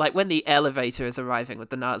dragging, like when the elevator is arriving with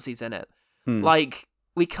the Nazis in it. Like,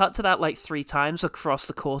 we cut to that like 3 times across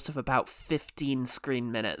the course of about 15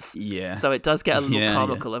 screen minutes. Yeah. So it does get a little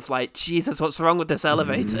comical of like, Jesus, what's wrong with this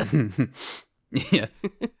elevator? Yeah.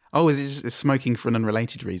 Oh, is smoking for an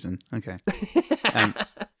unrelated reason? Okay.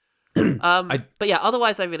 But yeah,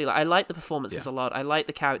 otherwise I really like the performances a lot. I like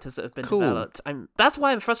the characters that have been developed. That's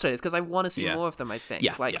why I'm frustrated, because I want to see more of them, I think.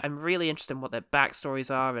 I'm really interested in what their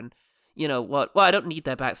backstories are, and you know what, well, I don't need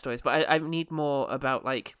their backstories, but I need more about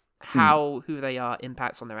like how who they are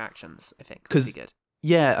impacts on their actions, I think. Could be good.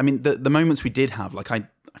 Yeah, I mean the moments we did have, like I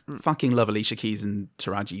fucking love Alicia Keys and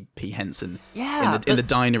Taraji P. Henson. Yeah, in the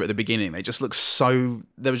diner at the beginning, they just look so.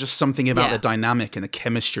 There was just something about the dynamic and the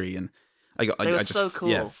chemistry, and I just so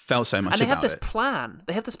cool. Felt so much. And they about have this it. plan.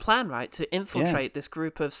 They have this plan, right, to infiltrate this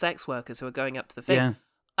group of sex workers who are going up to the thing. Yeah.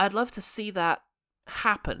 I'd love to see that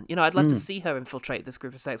happen. You know, I'd love to see her infiltrate this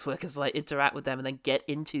group of sex workers, like interact with them, and then get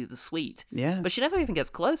into the suite. Yeah. But she never even gets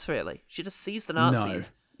close. Really, she just sees the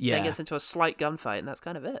Nazis. Yeah. Then gets into a slight gunfight, and that's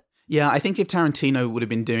kind of it. Yeah, I think if Tarantino would have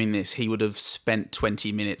been doing this, he would have spent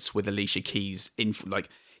 20 minutes with Alicia Keys in like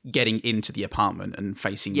getting into the apartment and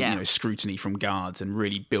facing scrutiny from guards and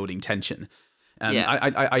really building tension.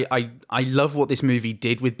 I love what this movie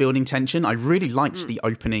did with building tension. I really liked the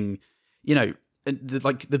opening,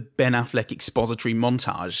 the Ben Affleck expository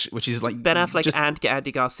montage, which is like Ben Affleck and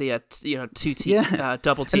Andy Garcia,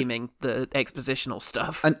 double teaming the expositional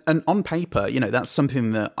stuff. And on paper, that's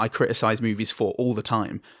something that I criticize movies for all the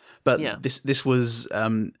time. But this was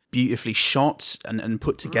beautifully shot and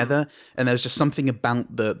put together, and there's just something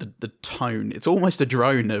about the tone. It's almost a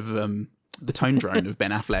drone of the tone drone of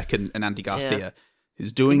Ben Affleck and Andy Garcia,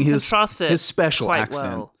 who's doing his special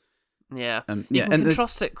accent. Well. Yeah, you can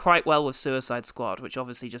contrast it quite well with Suicide Squad, which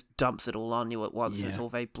obviously just dumps it all on you at once. And it's all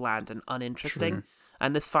very bland and uninteresting. True.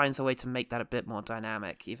 And this finds a way to make that a bit more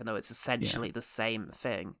dynamic, even though it's essentially the same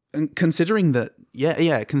thing. And considering that,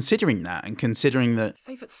 considering that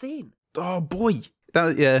favorite scene. Oh boy,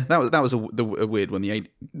 that was a weird one. The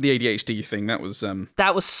ADHD thing that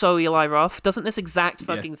was so Eli Roth. Doesn't this exact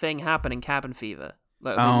fucking thing happen in Cabin Fever?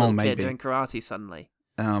 Like a little kid doing karate suddenly.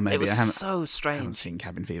 Oh, maybe it was so strange. I haven't seen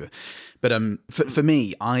Cabin Fever, but for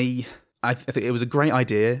me, I think it was a great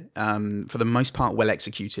idea. For the most part, well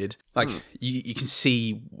executed. Like you can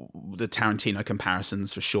see the Tarantino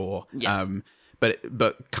comparisons for sure. Yes.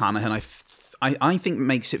 But Carnahan, I think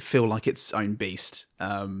makes it feel like its own beast.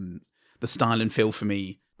 The style and feel for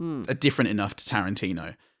me are different enough to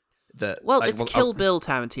Tarantino. It's Kill Bill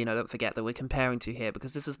Tarantino, don't forget, that we're comparing to here,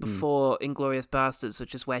 because this is before Inglourious Basterds,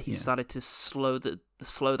 which is where he started to slow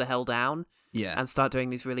the hell down and start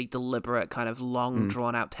doing these really deliberate, kind of long,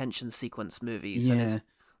 drawn-out tension sequence movies. Yeah. And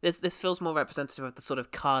this feels more representative of the sort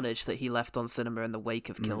of carnage that he left on cinema in the wake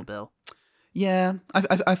of Kill Bill. Yeah,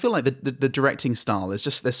 I feel like the directing style,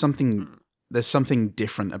 there's something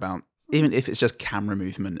different about, even if it's just camera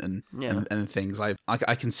movement and things. I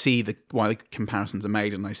can see why the comparisons are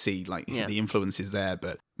made, and I see the influences there,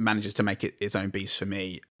 but manages to make it its own beast for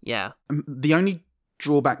me. Yeah. The only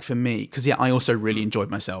drawback for me, because I also really enjoyed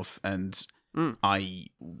myself, and I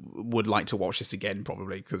would like to watch this again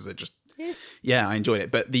probably, because it just I enjoyed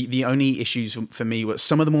it. But the only issues for me were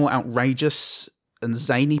some of the more outrageous and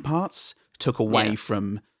zany parts took away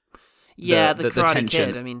from the Karate tension.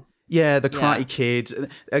 Kid, I mean. Yeah, the Karate Kid.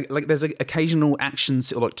 Like, there's occasional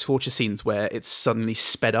actions, like torture scenes, where it's suddenly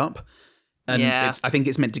sped up, and I think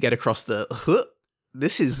it's meant to get across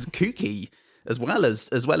this is kooky as well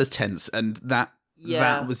as tense, and that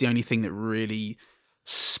was the only thing that really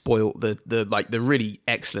spoilt the really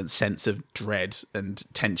excellent sense of dread and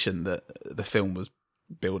tension that the film was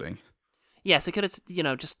building. Yes, it could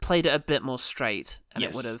have, just played it a bit more straight, and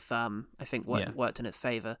it would have, I think, worked in its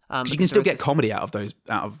favor. You can still get comedy out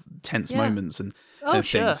of tense moments and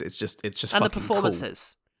things. It's just and fucking the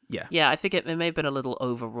performances. Cool. Yeah, I think it may have been a little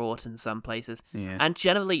overwrought in some places. Yeah. And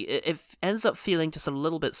generally, it ends up feeling just a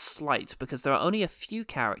little bit slight, because there are only a few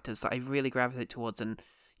characters that I really gravitate towards and,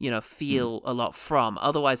 feel a lot from.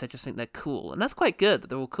 Otherwise, I just think they're cool. And that's quite good that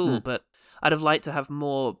they're all cool, but I'd have liked to have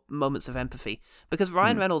more moments of empathy, because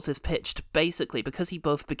Ryan Reynolds is pitched basically, because he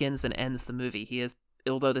both begins and ends the movie. He is,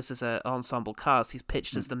 although this is an ensemble cast, he's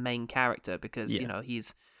pitched as the main character, because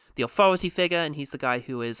he's the authority figure, and he's the guy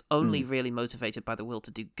who is only really motivated by the will to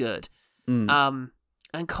do good.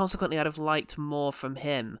 And consequently, I'd have liked more from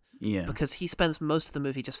him, because he spends most of the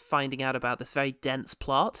movie just finding out about this very dense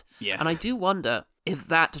plot. And I do wonder if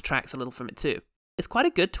that detracts a little from it too. It's quite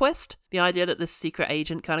a good twist, the idea that this secret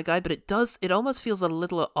agent kind of guy, but it almost feels a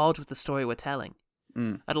little odd with the story we're telling.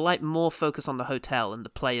 I'd like more focus on the hotel and the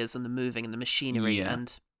players and the moving and the machinery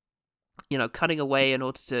and, cutting away in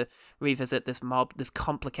order to revisit this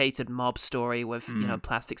complicated mob story with,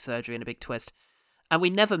 plastic surgery and a big twist. And we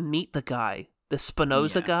never meet the guy, the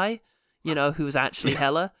Spinoza guy, who's actually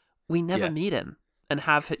Hela. We never meet him and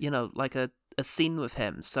have, like a scene with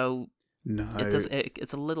him. So no,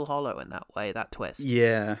 it's a little hollow in that way, that twist.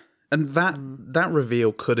 Yeah. And that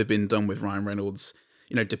reveal could have been done with Ryan Reynolds,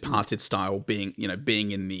 Departed style, being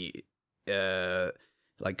in the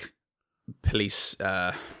police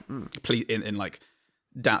in like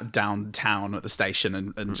downtown at the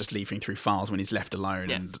station and just leafing through files when he's left alone.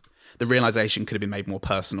 Yeah. And the realization could have been made more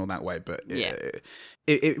personal that way, but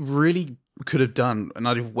it really could have done, and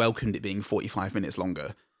I'd have welcomed it being 45 minutes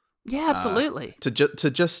longer. Yeah, absolutely. To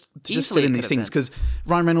just fill in these things, because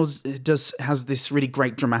Ryan Reynolds has this really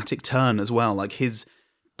great dramatic turn as well, like his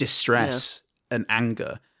distress and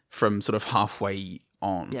anger from sort of halfway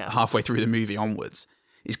through the movie onwards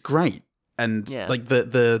is great, and like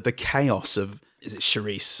the chaos of, is it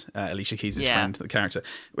Charisse, Alicia Keys' friend, the character,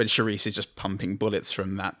 when Charisse is just pumping bullets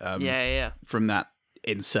from that from that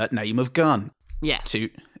insert name of gun to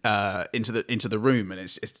into the room, and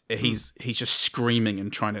he's just screaming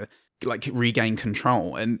and trying to like regain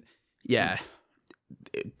control, and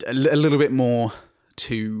a little bit more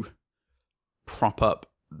to prop up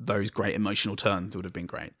those great emotional turns would have been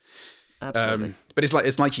great. Absolutely. But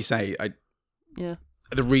it's like you say,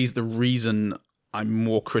 the reason I'm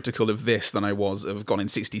more critical of this than I was of Gone in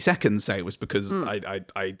 60 Seconds, say, was because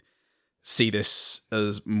I see this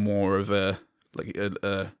as more of a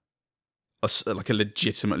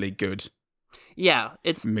legitimately good. Yeah,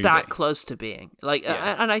 it's movie. That close to being like,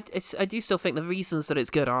 and I do still think the reasons that it's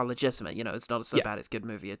good are legitimate. It's not so bad. It's a good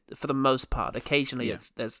movie for the most part. Occasionally,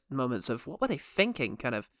 there's moments of what were they thinking,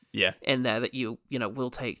 kind of in there that you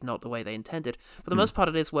will take not the way they intended. For the most part,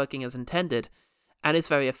 it is working as intended, and it's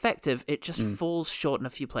very effective. It just falls short in a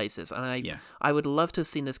few places, and I would love to have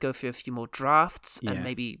seen this go through a few more drafts and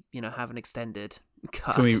maybe have an extended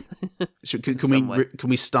cut. Can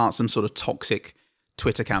we start some sort of toxic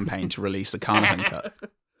Twitter campaign to release the Carnahan cut?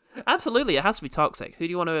 Absolutely, it has to be toxic. Who do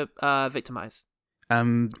you want to victimize?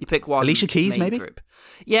 You pick one. Alicia Keys, maybe. Group.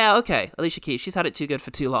 Yeah, okay. Alicia Keys. She's had it too good for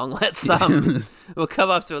too long. Let's we'll come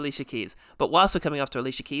after Alicia Keys. But whilst we're coming after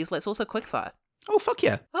Alicia Keys, let's also quickfire. Oh fuck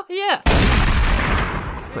yeah! Oh yeah!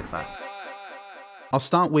 Quickfire. I'll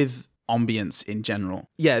start with ambience in general.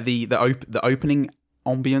 Yeah, the opening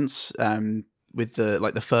ambience with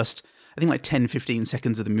the first, I think, like 10-15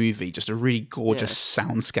 seconds of the movie, just a really gorgeous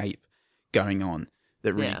soundscape going on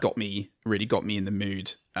that really got me in the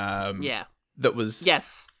mood. That was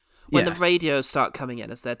when the radios start coming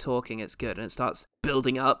in as they're talking, it's good, and it starts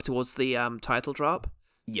building up towards the title drop.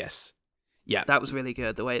 Yes, yeah, that was really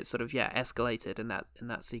good. The way it sort of escalated in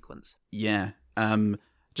that sequence. Yeah,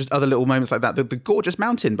 just other little moments like that. The gorgeous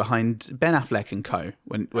mountain behind Ben Affleck and co.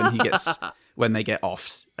 when he gets when they get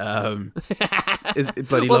offed. Is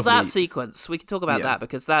bloody lovely. That sequence, we can talk about that,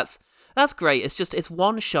 because that's great. It's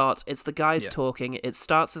one shot. It's the guys talking. It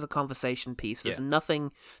starts as a conversation piece. There's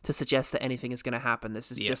nothing to suggest that anything is going to happen.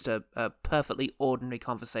 This is just a perfectly ordinary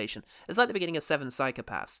conversation. It's like the beginning of Seven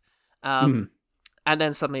Psychopaths. And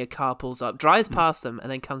then suddenly a car pulls up, drives past them,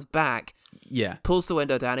 and then comes back. Yeah, pulls the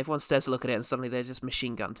window down. Everyone stares to look at it, and suddenly they're just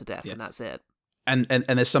machine gunned to death, and that's it. And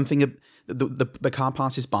there's something, the car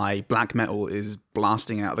passes by, black metal is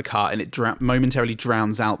blasting out of the car, and it momentarily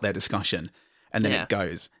drowns out their discussion, and then it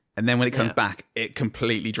goes. And then when it comes back, it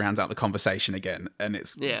completely drowns out the conversation again, and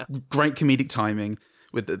it's great comedic timing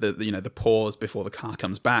with the pause before the car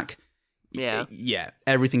comes back. Yeah,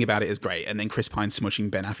 everything about it is great. And then Chris Pine smushing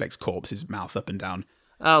Ben Affleck's corpse, his mouth up and down.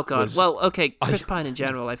 Oh god. Chris Pine in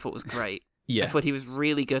general, I thought was great. I thought he was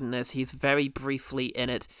really good in this. He's very briefly in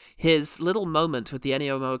it. His little moment with the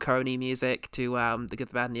Ennio Morricone music to The Good,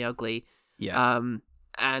 the Bad, and the Ugly.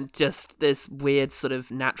 And just this weird sort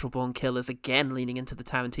of natural born killers, again leaning into the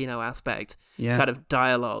Tarantino aspect. Kind of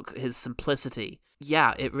dialogue, his simplicity.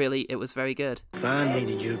 Yeah, it was very good. If I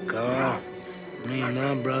needed your car, me and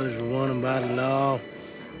my brothers were wanted by the law,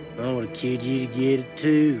 I would have killed you to get it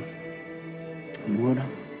too. You would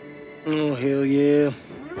have? Oh, hell yeah.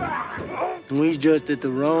 We's just at the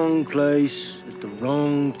wrong place at the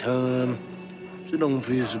wrong time. So don't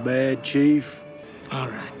feel so bad, Chief. All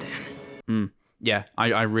right, then. Yeah,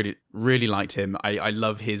 I really, really liked him. I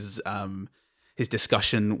love his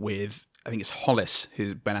discussion with, I think it's Hollis,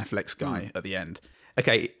 who's Ben Affleck's guy at the end.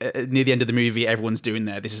 Okay, near the end of the movie, everyone's doing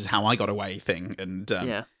their "this is how I got away" thing, and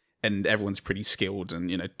everyone's pretty skilled.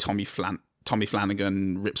 And Tommy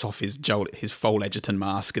Flanagan rips off his Joel Edgerton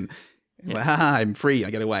mask, and Like, I'm free, I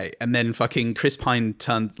get away. And then fucking Chris Pine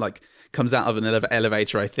comes out of an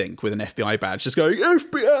elevator, I think, with an FBI badge, just going,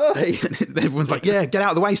 FBI! And everyone's like, yeah, get out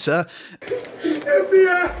of the way, sir.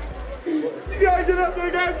 FBI! You gotta get up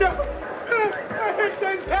there, guys!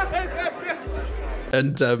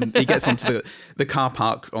 And he gets onto the car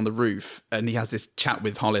park on the roof, and he has this chat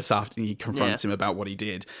with Hollis after he confronts him about what he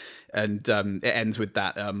did. And it ends with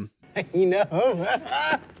that... You know,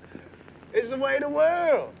 it's the way of the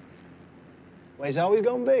world. Way it's always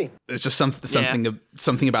gonna be. It's just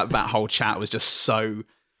something about that whole chat was just so...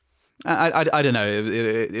 I don't know.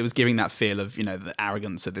 It was giving that feel of, the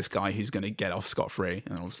arrogance of this guy who's going to get off scot-free,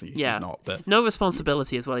 and obviously he's not. But no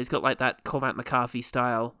responsibility as well. He's got like that Cormac McCarthy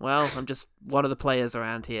style. Well, I'm just one of the players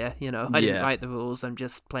around here. I didn't write the rules. I'm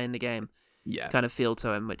just playing the game. Yeah, kind of feel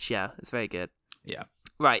to him, which is very good. Yeah.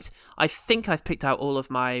 Right. I think I've picked out all of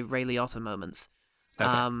my Ray Liotta moments.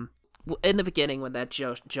 Okay. In the beginning when they're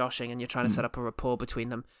joshing and you're trying to set up a rapport between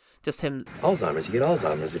them. Just him. Alzheimer's. You get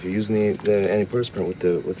Alzheimer's if you're using the antiperspirant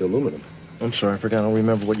with the aluminum. I'm sorry, I forgot. I don't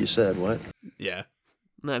remember what you said. What? Yeah.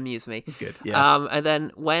 That amused me. It's good. Yeah. And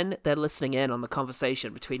then when they're listening in on the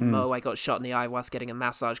conversation between Mo, I got shot in the eye whilst getting a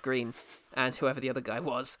massage green, and whoever the other guy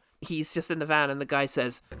was, he's just in the van, and the guy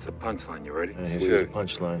says, "It's a punchline. You ready?" Here's the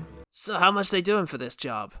punchline. So how much they doing for this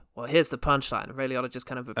job? Well, here's the punchline. Ray Liotta just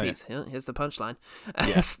kind of repeats, here's the punchline.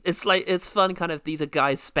 Yeah. It's fun, kind of, these are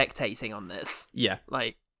guys spectating on this. Yeah.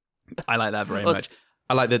 Like, I like that very much.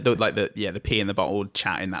 I like the pea in the bottle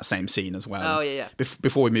chat in that same scene as well. Oh yeah.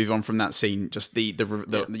 Before we move on from that scene, just the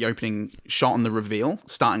opening shot on the reveal,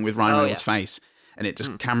 starting with Ryan Reynolds' face, and it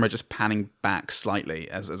just camera just panning back slightly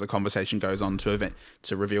as a conversation goes on to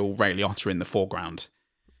reveal Ray Liotta in the foreground.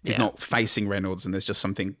 He's not facing Reynolds, and there's just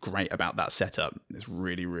something great about that setup. It's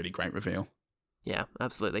really, really great reveal. Yeah,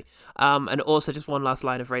 absolutely. And also just one last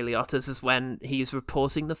line of Ray Liotta's is when he's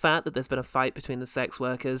reporting the fact that there's been a fight between the sex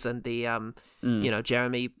workers and the,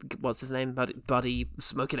 Jeremy, what's his name? Buddy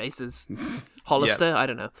Smoking Aces, Hollister, I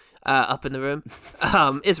don't know, up in the room.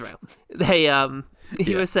 Israel.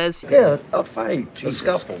 He says... Yeah, a fight, a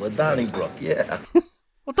scuffle at Donnybrook, yeah.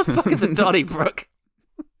 What the fuck is a Donnybrook?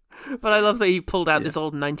 But I love that he pulled out this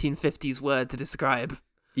old 1950s word to describe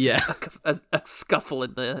a scuffle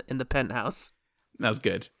in the penthouse. That's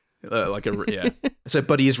good. So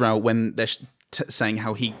Buddy Israel, when they're saying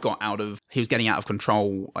how he was getting out of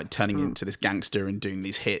control, like turning into this gangster and doing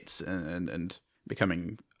these hits and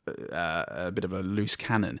becoming a bit of a loose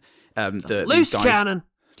cannon. Loose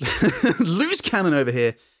cannon over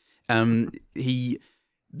here.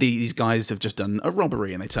 These guys have just done a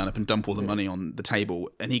robbery and they turn up and dump all the money on the table.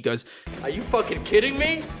 And he goes, "Are you fucking kidding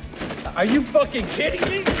me? Are you fucking kidding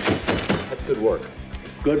me?" That's good work.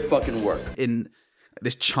 Good fucking work. In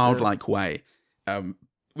this childlike way,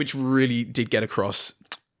 which really did get across,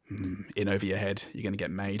 in over your head, you're going to get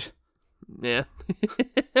made. Yeah.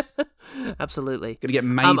 Absolutely. Going to get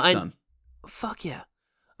made, son. Fuck yeah.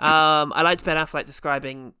 I liked Ben Affleck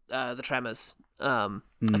describing the Tremors. I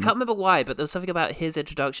can't remember why, but there was something about his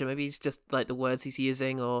introduction. Maybe it's just like the words he's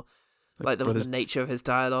using, or like the nature of his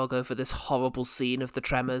dialogue over this horrible scene of the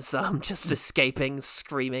Tremors, just escaping,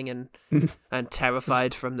 screaming, and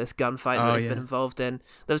terrified from this gunfight that they've been involved in.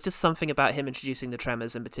 There was just something about him introducing the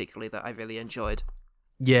Tremors, in particular, that I really enjoyed.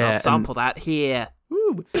 Yeah, I'll sample that here.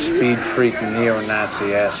 Ooh. Speed freaking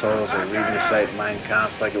neo-Nazi assholes are reading the site Mein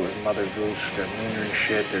Kampf like it was Mother Goose. They're meaner than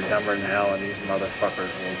shit. They're dumber than hell, and these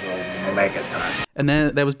motherfuckers will go megaton. And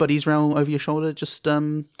there was Buddy Israel over your shoulder, just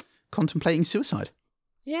contemplating suicide.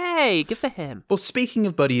 Yay! Good for him. Well, speaking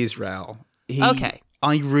of Buddy Israel,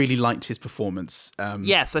 I really liked his performance.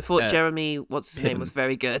 Yes, I thought Jeremy, what's his name, was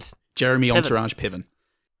very good. Jeremy Entourage Piven.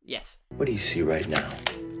 Yes. What do you see right now?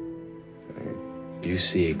 You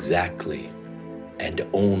see exactly and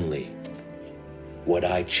only what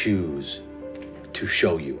I choose to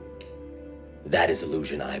show you. That is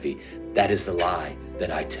illusion, Ivy. That is the lie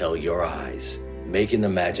that I tell your eyes. Making the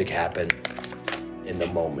magic happen in the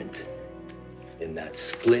moment, in that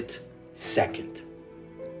split second.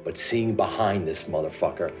 But seeing behind this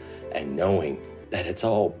motherfucker and knowing that it's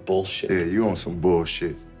all bullshit. Yeah, you on some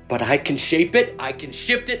bullshit. But I can shape it, I can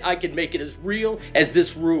shift it, I can make it as real as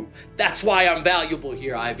this room. That's why I'm valuable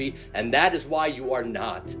here, Ivy, and that is why you are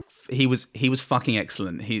not. He was fucking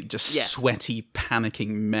excellent. He just sweaty, panicking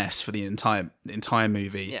mess for the entire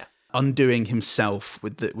movie. Yeah. Undoing himself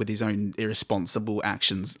with his own irresponsible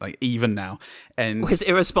actions, like even now, and his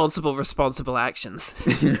responsible actions.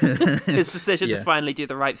 His decision to finally do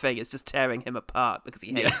the right thing is just tearing him apart because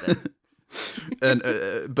he hates it.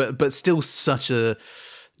 And but still such a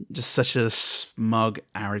smug,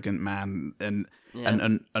 arrogant man, and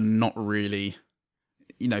not really,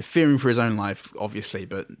 fearing for his own life, obviously,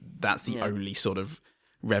 but that's the only sort of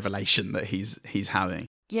revelation that he's having.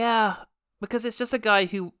 Yeah, because it's just a guy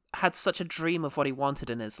who had such a dream of what he wanted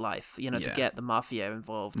in his life, to get the mafia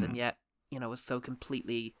involved, and yet, was so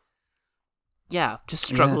completely,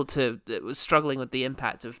 just was struggling with the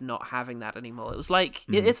impact of not having that anymore. It was like,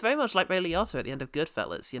 it's very much like Ray Liotta at the end of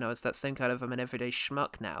Goodfellas, it's that same kind of, I'm an everyday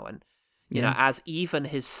schmuck now, and, as even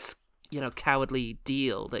his, cowardly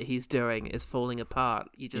deal that he's doing is falling apart,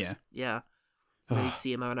 you just, really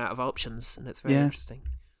see him out of options, and it's very interesting.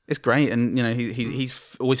 It's great, and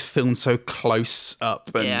he's always filmed so close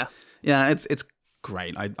up, and it's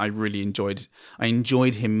great. I really enjoyed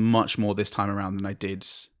him much more this time around than I did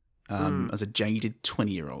as a jaded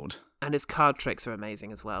 20-year-old. And his card tricks are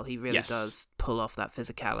amazing as well. He really does pull off that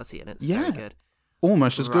physicality, and it's very good.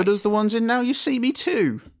 Almost as good as the ones in Now You See Me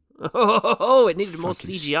Too. Oh, it needed more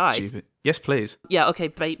Fucking CGI. Stupid. Yes, please. Yeah, okay,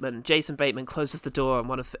 Jason Bateman closes the door on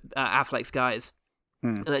one of Affleck's guys.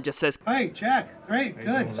 And it just says, Hey, Jack. Great,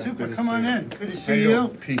 good, super. Come on in. Good to see you.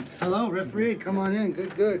 Pete. Hello, Rip Reed. Come on in.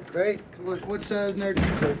 Good, great. Come on. What's nerd?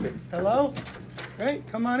 Hello? Great.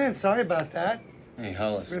 Come on in. Sorry about that. Hey,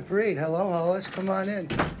 Hollis. Rip Reed. Hello, Hollis. Come on in.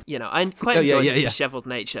 I quite enjoyed his disheveled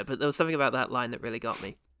nature, but there was something about that line that really got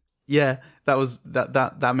me. Yeah,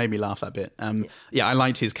 that made me laugh that bit. I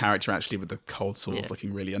liked his character actually with the cold sores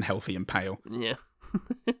looking really unhealthy and pale. Yeah.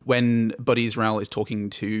 When Buddy Israel is talking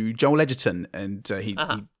to Joel Edgerton, and I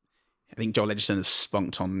think Joel Edgerton has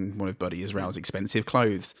spunked on one of Buddy Israel's expensive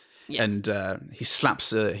clothes, and he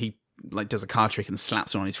slaps he does a card trick and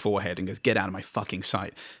slaps it on his forehead and goes, "Get out of my fucking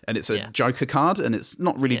sight!" And it's a Joker card, and it's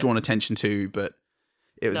not really drawn attention to, but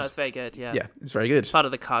it was. No, it's very good. Yeah, it's very good. Part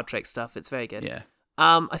of the card trick stuff. It's very good. Yeah.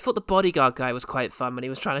 I thought the bodyguard guy was quite fun when he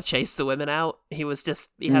was trying to chase the women out. He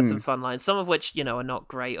had some fun lines, some of which, are not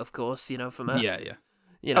great, of course, from a...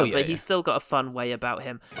 but he's still got a fun way about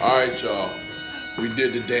him. All right, y'all. We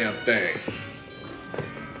did the damn thing.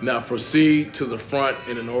 Now proceed to the front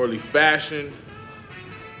in an orderly fashion.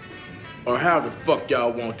 Or how the fuck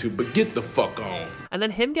y'all want to, but get the fuck on. And then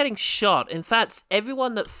him getting shot. In fact,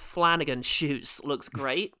 everyone that Flanagan shoots looks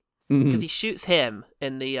great. Because he shoots him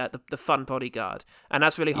in the fun bodyguard, and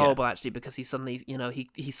that's really horrible actually. Because he suddenly,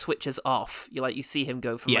 he switches off. You see him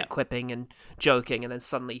go from quipping and joking, and then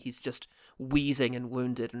suddenly he's just wheezing and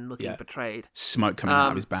wounded and looking betrayed. Smoke coming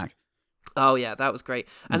out of his back. Oh yeah, that was great.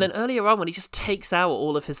 And then earlier on, when he just takes out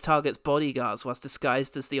all of his target's bodyguards whilst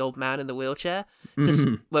disguised as the old man in the wheelchair, just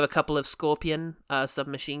with a couple of Scorpion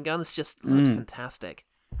submachine guns, just looked fantastic.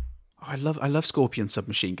 Oh, I love Scorpion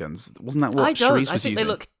submachine guns. Wasn't that what Charisse was using?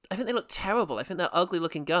 I think they look terrible. I think they're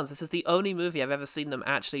ugly-looking guns. This is the only movie I've ever seen them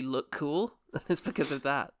actually look cool. It's because of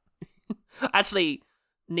that. Actually,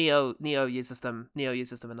 Neo uses them in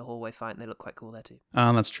the hallway fight, and they look quite cool there too.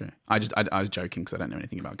 Oh, that's true. I was joking because I don't know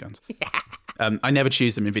anything about guns. I never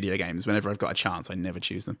choose them in video games. Whenever I've got a chance, I never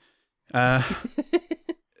choose them.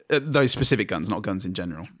 Those specific guns, not guns in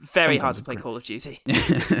general. Very hard to play Call of Duty.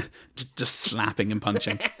 just slapping and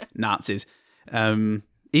punching Nazis.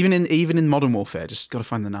 Even in Modern Warfare, just got to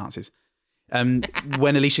find the Nazis.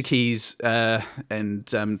 When Alicia Keys and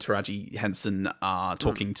Taraji Henson are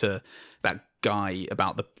talking to that guy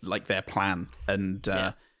about their plan, and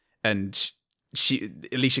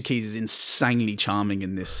Alicia Keys is insanely charming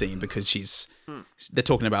in this scene because they're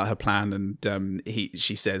talking about her plan, and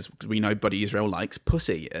she says, "We know Buddy Israel likes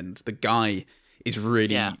pussy," and the guy is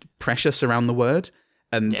really precious around the word.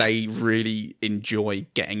 And they really enjoy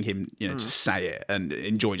getting him, to say it, and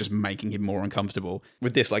enjoy just making him more uncomfortable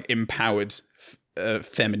with this empowered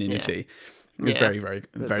femininity. It was very, very,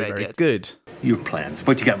 very, very good. Your plans.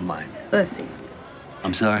 What you got in mind? Pussy.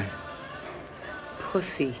 I'm sorry.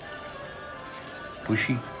 Pussy.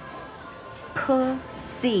 Pushy.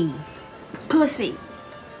 Pussy. Pussy.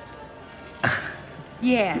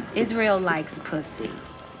 Yeah, Israel likes pussy.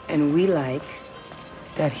 And we like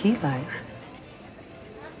that he likes.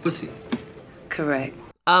 Pussy. Correct.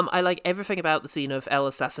 I like everything about the scene of El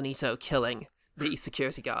Assassinito killing the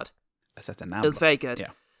security guard. It was very good.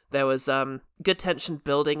 Yeah. There was good tension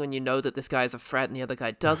building when you know that this guy is a threat and the other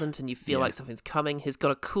guy doesn't, and you feel like something's coming. He's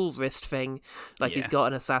got a cool wrist thing, he's got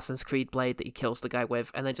an Assassin's Creed blade that he kills the guy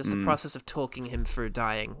with, and then just the process of talking him through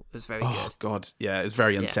dying was very good. Oh, God. Yeah, it was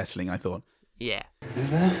very unsettling, I thought. Yeah.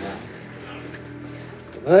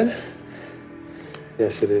 Blood?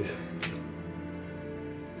 Yes, it is.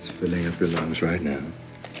 It's filling up your lungs right now.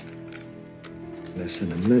 Less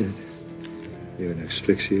than a minute, you're gonna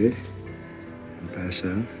asphyxiate and pass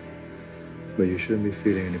out. But you shouldn't be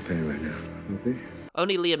feeling any pain right now, okay?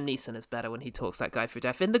 Only Liam Neeson is better when he talks that guy through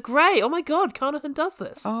death. In The Grey, oh my God, Carnahan does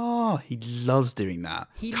this. Oh, he loves doing that.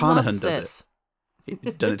 He Carnahan loves does this.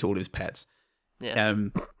 He'd done it to all his pets. Yeah.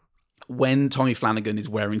 When Tommy Flanagan is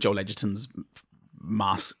wearing Joel Edgerton's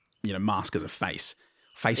mask, mask as a face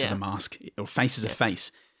as a mask, or face as a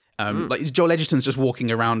face. Like Joel Edgerton's just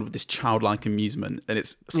walking around with this childlike amusement, and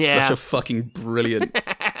it's such a fucking brilliant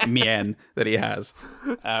mien that he has.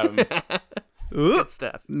 Good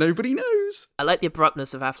stuff. Nobody knows. I like the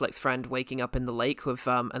abruptness of Affleck's friend waking up in the lake with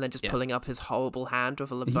and then just pulling up his horrible hand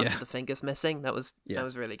with a bunch of the fingers missing. That was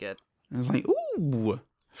really good. I was like, ooh, I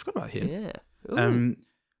forgot about him. Yeah. Ooh.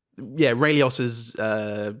 Ray Liotta's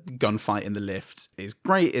gunfight in the lift is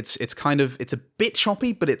great. It's a bit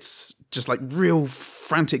choppy, but it's just like real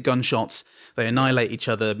frantic gunshots. They annihilate each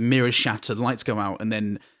other, mirrors shatter, lights go out, and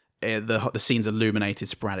then the scene's illuminated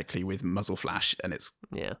sporadically with muzzle flash, and it's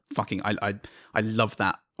fucking. I love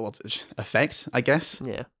that effect, I guess.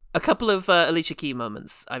 Yeah, a couple of Alicia Key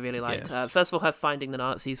moments I really liked. Yes. First of all, her finding the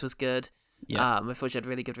Nazis was good. Yeah. I thought she had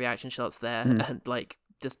really good reaction shots there, and like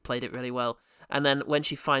just played it really well. And then when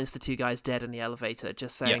she finds the two guys dead in the elevator,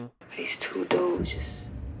 just saying, These two dudes just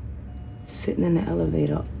sitting in the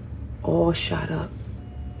elevator, all shot up.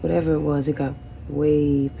 Whatever it was, it got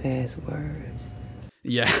way past words.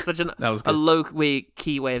 Yeah, such that was good. A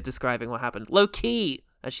low-key way of describing what happened. Low-key,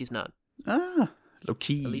 as she's known. Low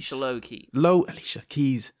Keys. Alicia Low-key. Alicia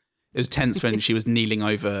Keys. It was tense when she was kneeling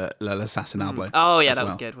over L'Assassinable. Oh, yeah, that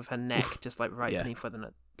was good, with her neck just like right beneath where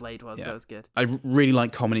the blade was. Yeah. That was good. I really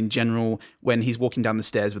like Common in general. When he's walking down the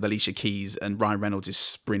stairs with Alicia Keys and Ryan Reynolds is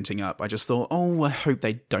sprinting up, I just thought, I hope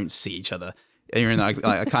they don't see each other. And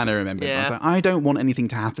I kind of remember it. I was like, I don't want anything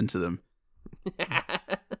to happen to them.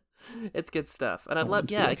 It's good stuff. And I'd love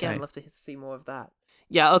to see more of that.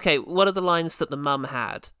 Yeah, okay, one of the lines that the mum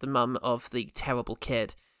had, the mum of the terrible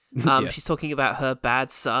kid, she's talking about her bad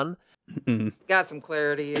son. Got some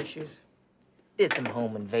clarity issues. Did some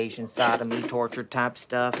home invasion, sodomy, torture type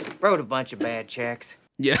stuff. Wrote a bunch of bad checks.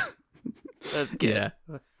 Yeah. That was good. Yeah.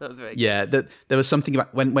 That was very good. Yeah, there was something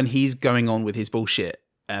about when he's going on with his bullshit,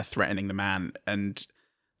 threatening the man, and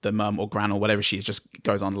the mum or gran or whatever she is just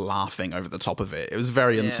goes on laughing over the top of it. It was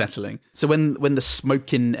very unsettling. So when the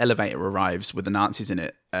smoking elevator arrives with the Nazis in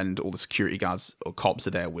it and all the security guards or cops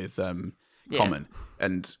are there with Common,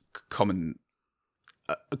 and Common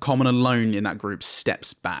alone in that group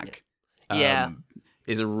steps back.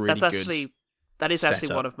 Is a really that is actually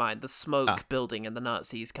setup. one of mine. The smoke building and the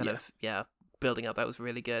Nazis building up. That was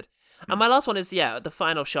really good. And my last one is the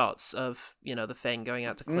final shots of the Thing going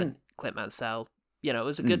out to Clint Mansell. It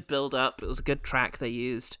was a good build up. It was a good track they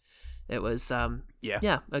used. It was a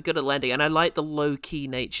good little ending, and I like the low key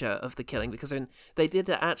nature of the killing because they did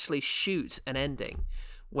actually shoot an ending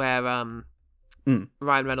where Ryan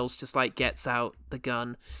Reynolds just like gets out the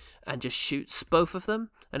gun and just shoots both of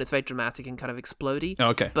them, and it's very dramatic and kind of explodey. Oh,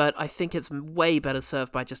 okay. But I think it's way better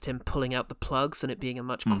served by just him pulling out the plugs and it being a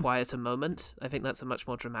much quieter moment. I think that's a much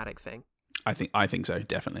more dramatic thing. I think so,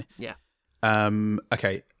 definitely. Yeah.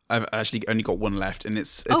 Okay. I've actually only got one left, and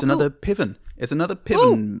it's another Piven. It's another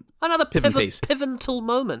Piven. Another Piven piece. Pivotal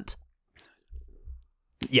moment.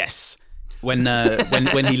 Yes. When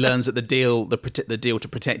he learns that the deal to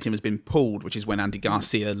protect him has been pulled, which is when Andy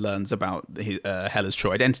Garcia learns about Hella's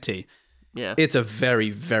true identity. Yeah. It's a very,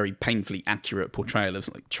 very painfully accurate portrayal of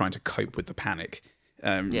like trying to cope with the panic.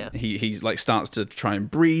 He's like starts to try and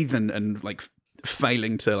breathe and like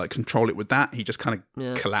failing to like control it with that. He just kind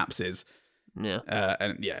of collapses. Yeah.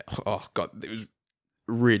 Oh god, it was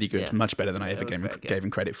really good. Yeah. Much better than I ever gave him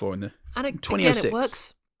credit for in the 2006. Again, it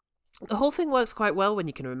works. The whole thing works quite well when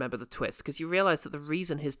you can remember the twist, because you realise that the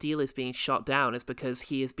reason his deal is being shot down is because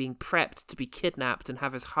he is being prepped to be kidnapped and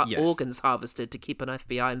have his organs harvested to keep an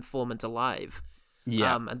FBI informant alive.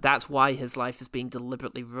 Yeah. And that's why his life is being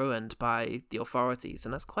deliberately ruined by the authorities,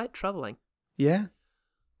 and that's quite troubling. Yeah.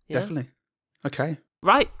 Definitely. Okay.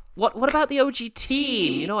 Right. What about the OG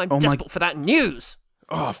team? I'm desperate for that news.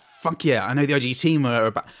 Oh, fuck yeah. I know the OG team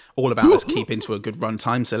are all about us keeping to a good run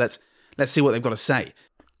time, so let's see what they've got to say.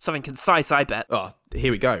 Something concise, I bet. Oh,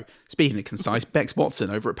 here we go. Speaking of concise, Bex Watson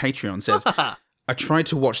over at Patreon says, I tried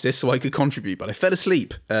to watch this so I could contribute, but I fell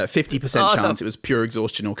asleep. 50% chance it was pure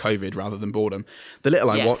exhaustion or COVID rather than boredom. The little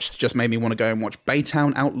I watched just made me want to go and watch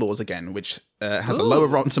Baytown Outlaws again, which has a lower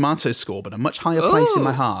Rotten Tomatoes score, but a much higher place in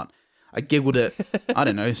my heart. I giggled at, I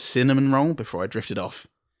don't know, cinnamon roll before I drifted off.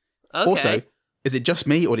 Okay. Also, is it just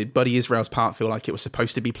me, or did Buddy Israel's part feel like it was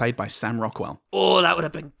supposed to be played by Sam Rockwell? Oh, that would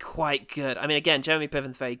have been quite good. I mean, again, Jeremy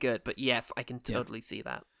Piven's very good, but yes, I can totally see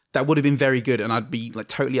that. That would have been very good, and I'd be like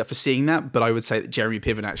totally up for seeing that, but I would say that Jeremy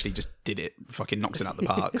Piven actually just did it, fucking knocks it out the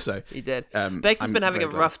park. So he did. Bex has been having a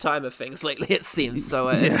rough time of things lately, it seems, so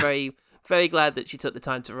I'm very, very glad that she took the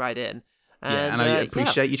time to write in. And I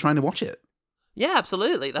appreciate you trying to watch it. Yeah,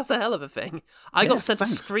 absolutely. That's a hell of a thing. I got sent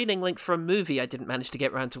thanks. a screening link for a movie I didn't manage to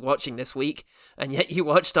get around to watching this week, and yet you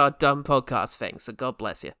watched our dumb podcast thing, so God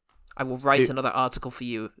bless you. I will write another article for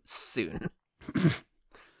you soon.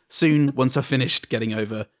 Soon, once I've finished getting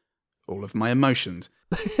over all of my emotions.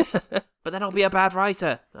 But then I'll be a bad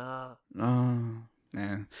writer. Oh,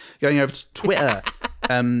 yeah. Going over to Twitter,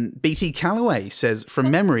 BT Calloway says,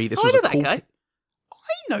 from memory, this was a cool... guy.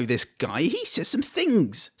 I know this guy. He says some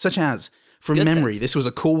things, such as, from Good memory, things. this was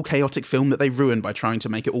a cool, chaotic film that they ruined by trying to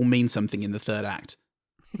make it all mean something in the third act.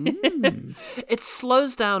 It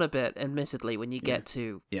slows down a bit, admittedly, when you get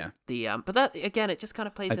to Yeah. the... but that, again, it just kind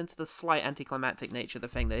of plays into the slight anticlimactic nature of the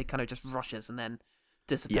thing, that it kind of just rushes and then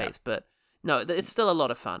dissipates. But no, it's still a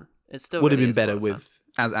lot of fun. It still Would have really been is a lot better of with,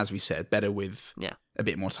 as we said, better with Yeah. a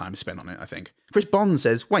bit more time spent on it, I think. Chris Bond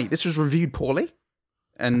says, wait, this was reviewed poorly?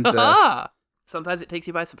 And Sometimes it takes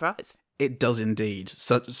you by surprise. it does indeed.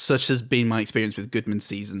 Such has been my experience with Goodman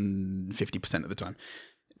season 50% of the time.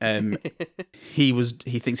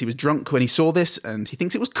 He thinks he was drunk when he saw this, and he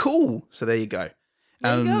thinks it was cool. So there you go.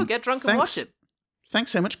 There you go. Get drunk and watch it.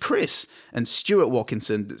 Thanks so much, Chris. And Stuart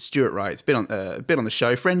Watkinson. Stuart writes, been on the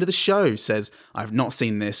show, friend of the show, says, I've not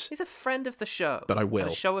seen this. He's a friend of the show. But I will.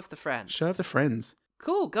 A show of the friends. Show of the friends.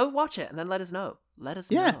 Cool. Go watch it and then let us know. Let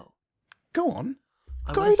us Yeah. know. Go on.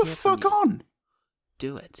 I Go wanna the hear from fuck you. on.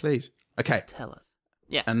 Do it. Please. Okay. Tell us.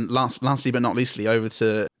 Yes. And lastly but not leastly, over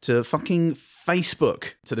to fucking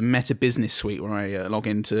Facebook, to the Meta Business Suite, where I log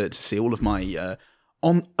in to see all of my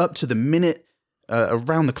on up to the minute,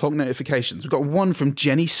 around the clock notifications. We've got one from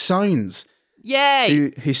Jenny Soanes,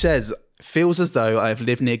 Yay! who says, feels as though I have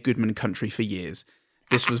lived near Goodman Country for years.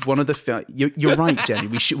 This was one of the... You're right, Jenny.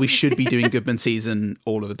 We should be doing Goodman season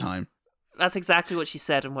all of the time. That's exactly what she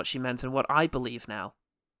said and what she meant and what I believe now.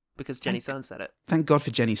 Because Jenny Soanes said it. Thank God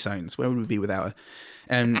for Jenny Soanes. Where would we be without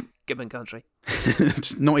her? Goodman Country.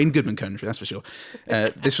 Not in Goodman Country, that's for sure.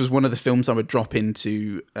 This was one of the films I would drop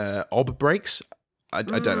into ob breaks. I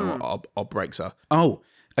don't know what ob breaks are. Oh,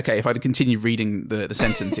 okay. If I'd continued reading the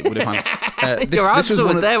sentence, it would have. Your answer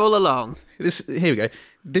was there all along. Here we go.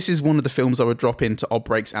 This is one of the films I would drop into ob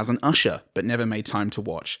breaks as an usher, but never made time to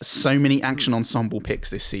watch. So many action ensemble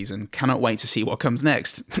picks this season. Cannot wait to see what comes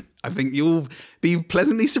next. I think you'll be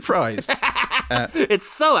pleasantly surprised. It's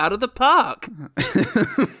so out of the park.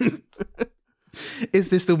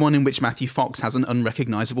 Is this the one in which Matthew Fox has an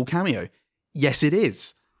unrecognisable cameo? Yes, it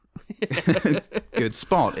is. Good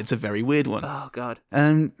spot. It's a very weird one. Oh God.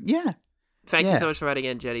 Yeah. Thank you so much for writing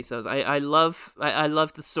in, Jenny Soanes. I love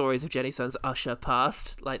the stories of Jenny Soanes' Usher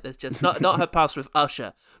past. Like there's just not her past with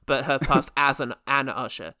Usher, but her past as an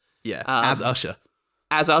Usher. Yeah, as Usher.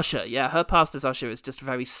 As Usher, yeah. Her past as Usher is just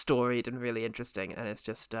very storied and really interesting, and it's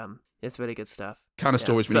just it's really good stuff. Kind of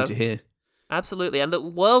stories we need to hear. Absolutely, and the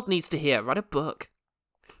world needs to hear. Write a book.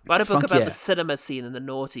 Write a book about yeah. the cinema scene in the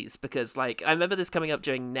noughties, because like I remember this coming up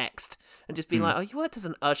during Next, and just being like, oh, you worked as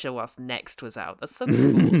an usher whilst Next was out. That's so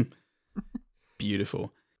cool. Beautiful.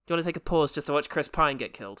 Do you want to take a pause just to watch Chris Pine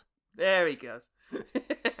get killed? There he goes.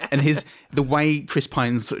 And the way Chris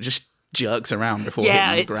Pine sort of just jerks around before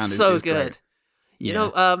hitting the ground it's so is good. great. You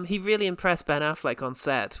know, he really impressed Ben Affleck on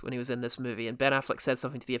set when he was in this movie, and Ben Affleck said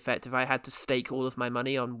something to the effect, if I had to stake all of my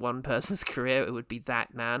money on one person's career, it would be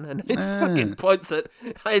that man. And it's fucking points at,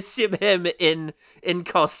 I assume, him in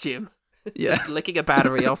costume. Yeah. Just licking a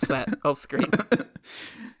battery off screen.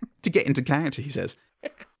 To get into character, he says.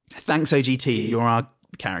 Thanks, OGT. You're our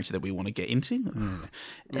character that we want to get into.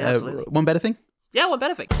 Yeah, absolutely. One better thing? Yeah, one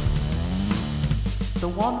better thing. The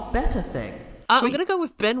one better thing. I'm going to go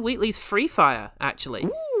with Ben Wheatley's Free Fire, actually.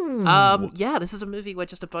 Yeah, this is a movie where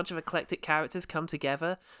just a bunch of eclectic characters come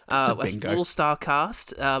together. An all-star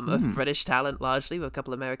cast of British talent, largely, with a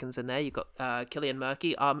couple of Americans in there. You've got Cillian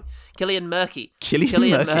Murphy,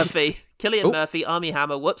 Armie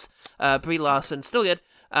Hammer, Brie Larson, still good.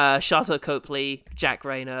 Sharlto Copley, Jack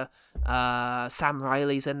Rayner, Sam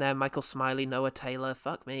Riley's in there, Michael Smiley, Noah Taylor,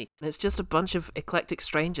 fuck me. And it's just a bunch of eclectic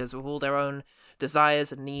strangers with all their own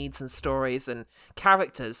desires and needs and stories and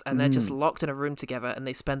characters, and they're just locked in a room together, and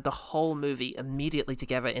they spend the whole movie immediately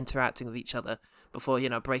together interacting with each other before,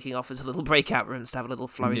 breaking off as little breakout rooms to have little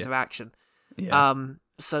flurries of action. Yeah.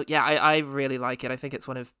 So yeah, I really like it. I think it's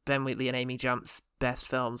one of Ben Wheatley and Amy Jump's best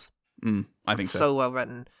films. I think so. So well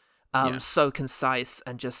written. So concise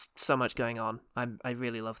and just so much going on. I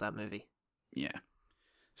really love that movie. Yeah.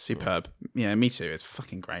 Superb. Yeah, me too. It's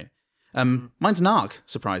fucking great. Mine's Narc,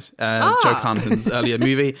 surprise. Joe Carnahan's earlier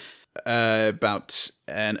movie about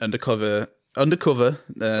an undercover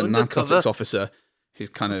narcotics officer who's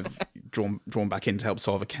kind of drawn back in to help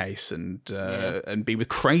solve a case and be with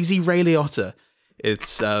crazy Ray Liotta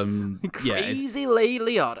It's Crazy Ray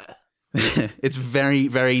Liotta. It's very,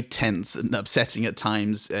 very tense and upsetting at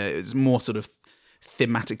times. It's more sort of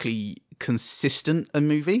thematically consistent a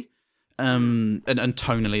movie, and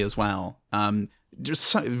tonally as well. Just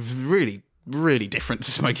so, really, really different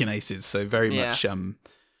to Smoking Aces. So very much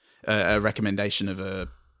a recommendation of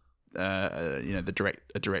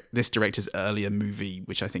this director's earlier movie,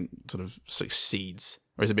 which I think sort of succeeds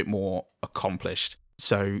or is a bit more accomplished.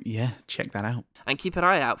 So, yeah, check that out. And keep an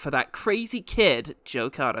eye out for that crazy kid, Joe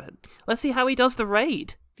Carnahan. Let's see how he does the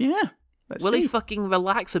raid. Yeah, Will he fucking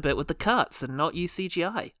relax a bit with the cuts and not use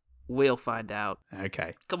CGI? We'll find out.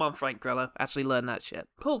 Okay. Come on, Frank Grillo. Actually learn that shit.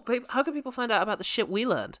 Paul, how can people find out about the shit we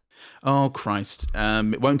learned? Oh, Christ.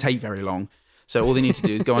 It won't take very long. So all they need to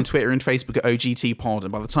do is go on Twitter and Facebook at OGT Pod,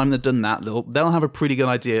 and by the time they've done that, they'll have a pretty good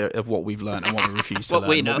idea of what we've learned and what we refuse to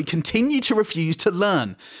learn. What we continue to refuse to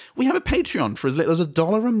learn. We have a Patreon for as little as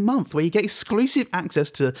 $1 a month, where you get exclusive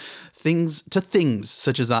access to things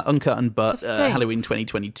such as that Uncut and Butt Halloween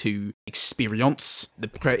 2022 experience, the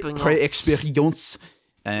pre-experience.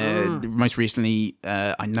 Most recently,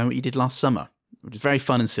 I Know What You Did Last Summer, which is very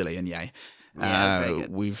fun and silly, and yay.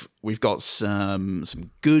 We've got some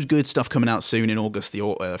good stuff coming out soon in August.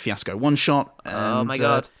 The Fiasco one shot. Oh my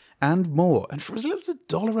god! And more. And for as little as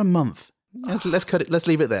 $1 a month. Let's cut it. Let's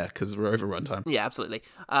leave it there because we're over runtime. Yeah, absolutely.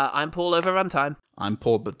 I'm Paul over runtime. I'm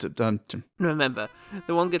Paul, but remember,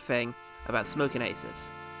 the one good thing about Smoking Aces.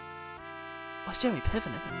 What's Jeremy Piven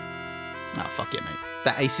in it? Oh fuck it, mate.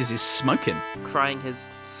 That Aces is smoking, crying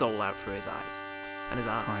his soul out through his eyes and his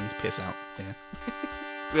arse. Crying his piss out. Yeah.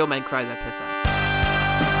 Real men cry their piss out.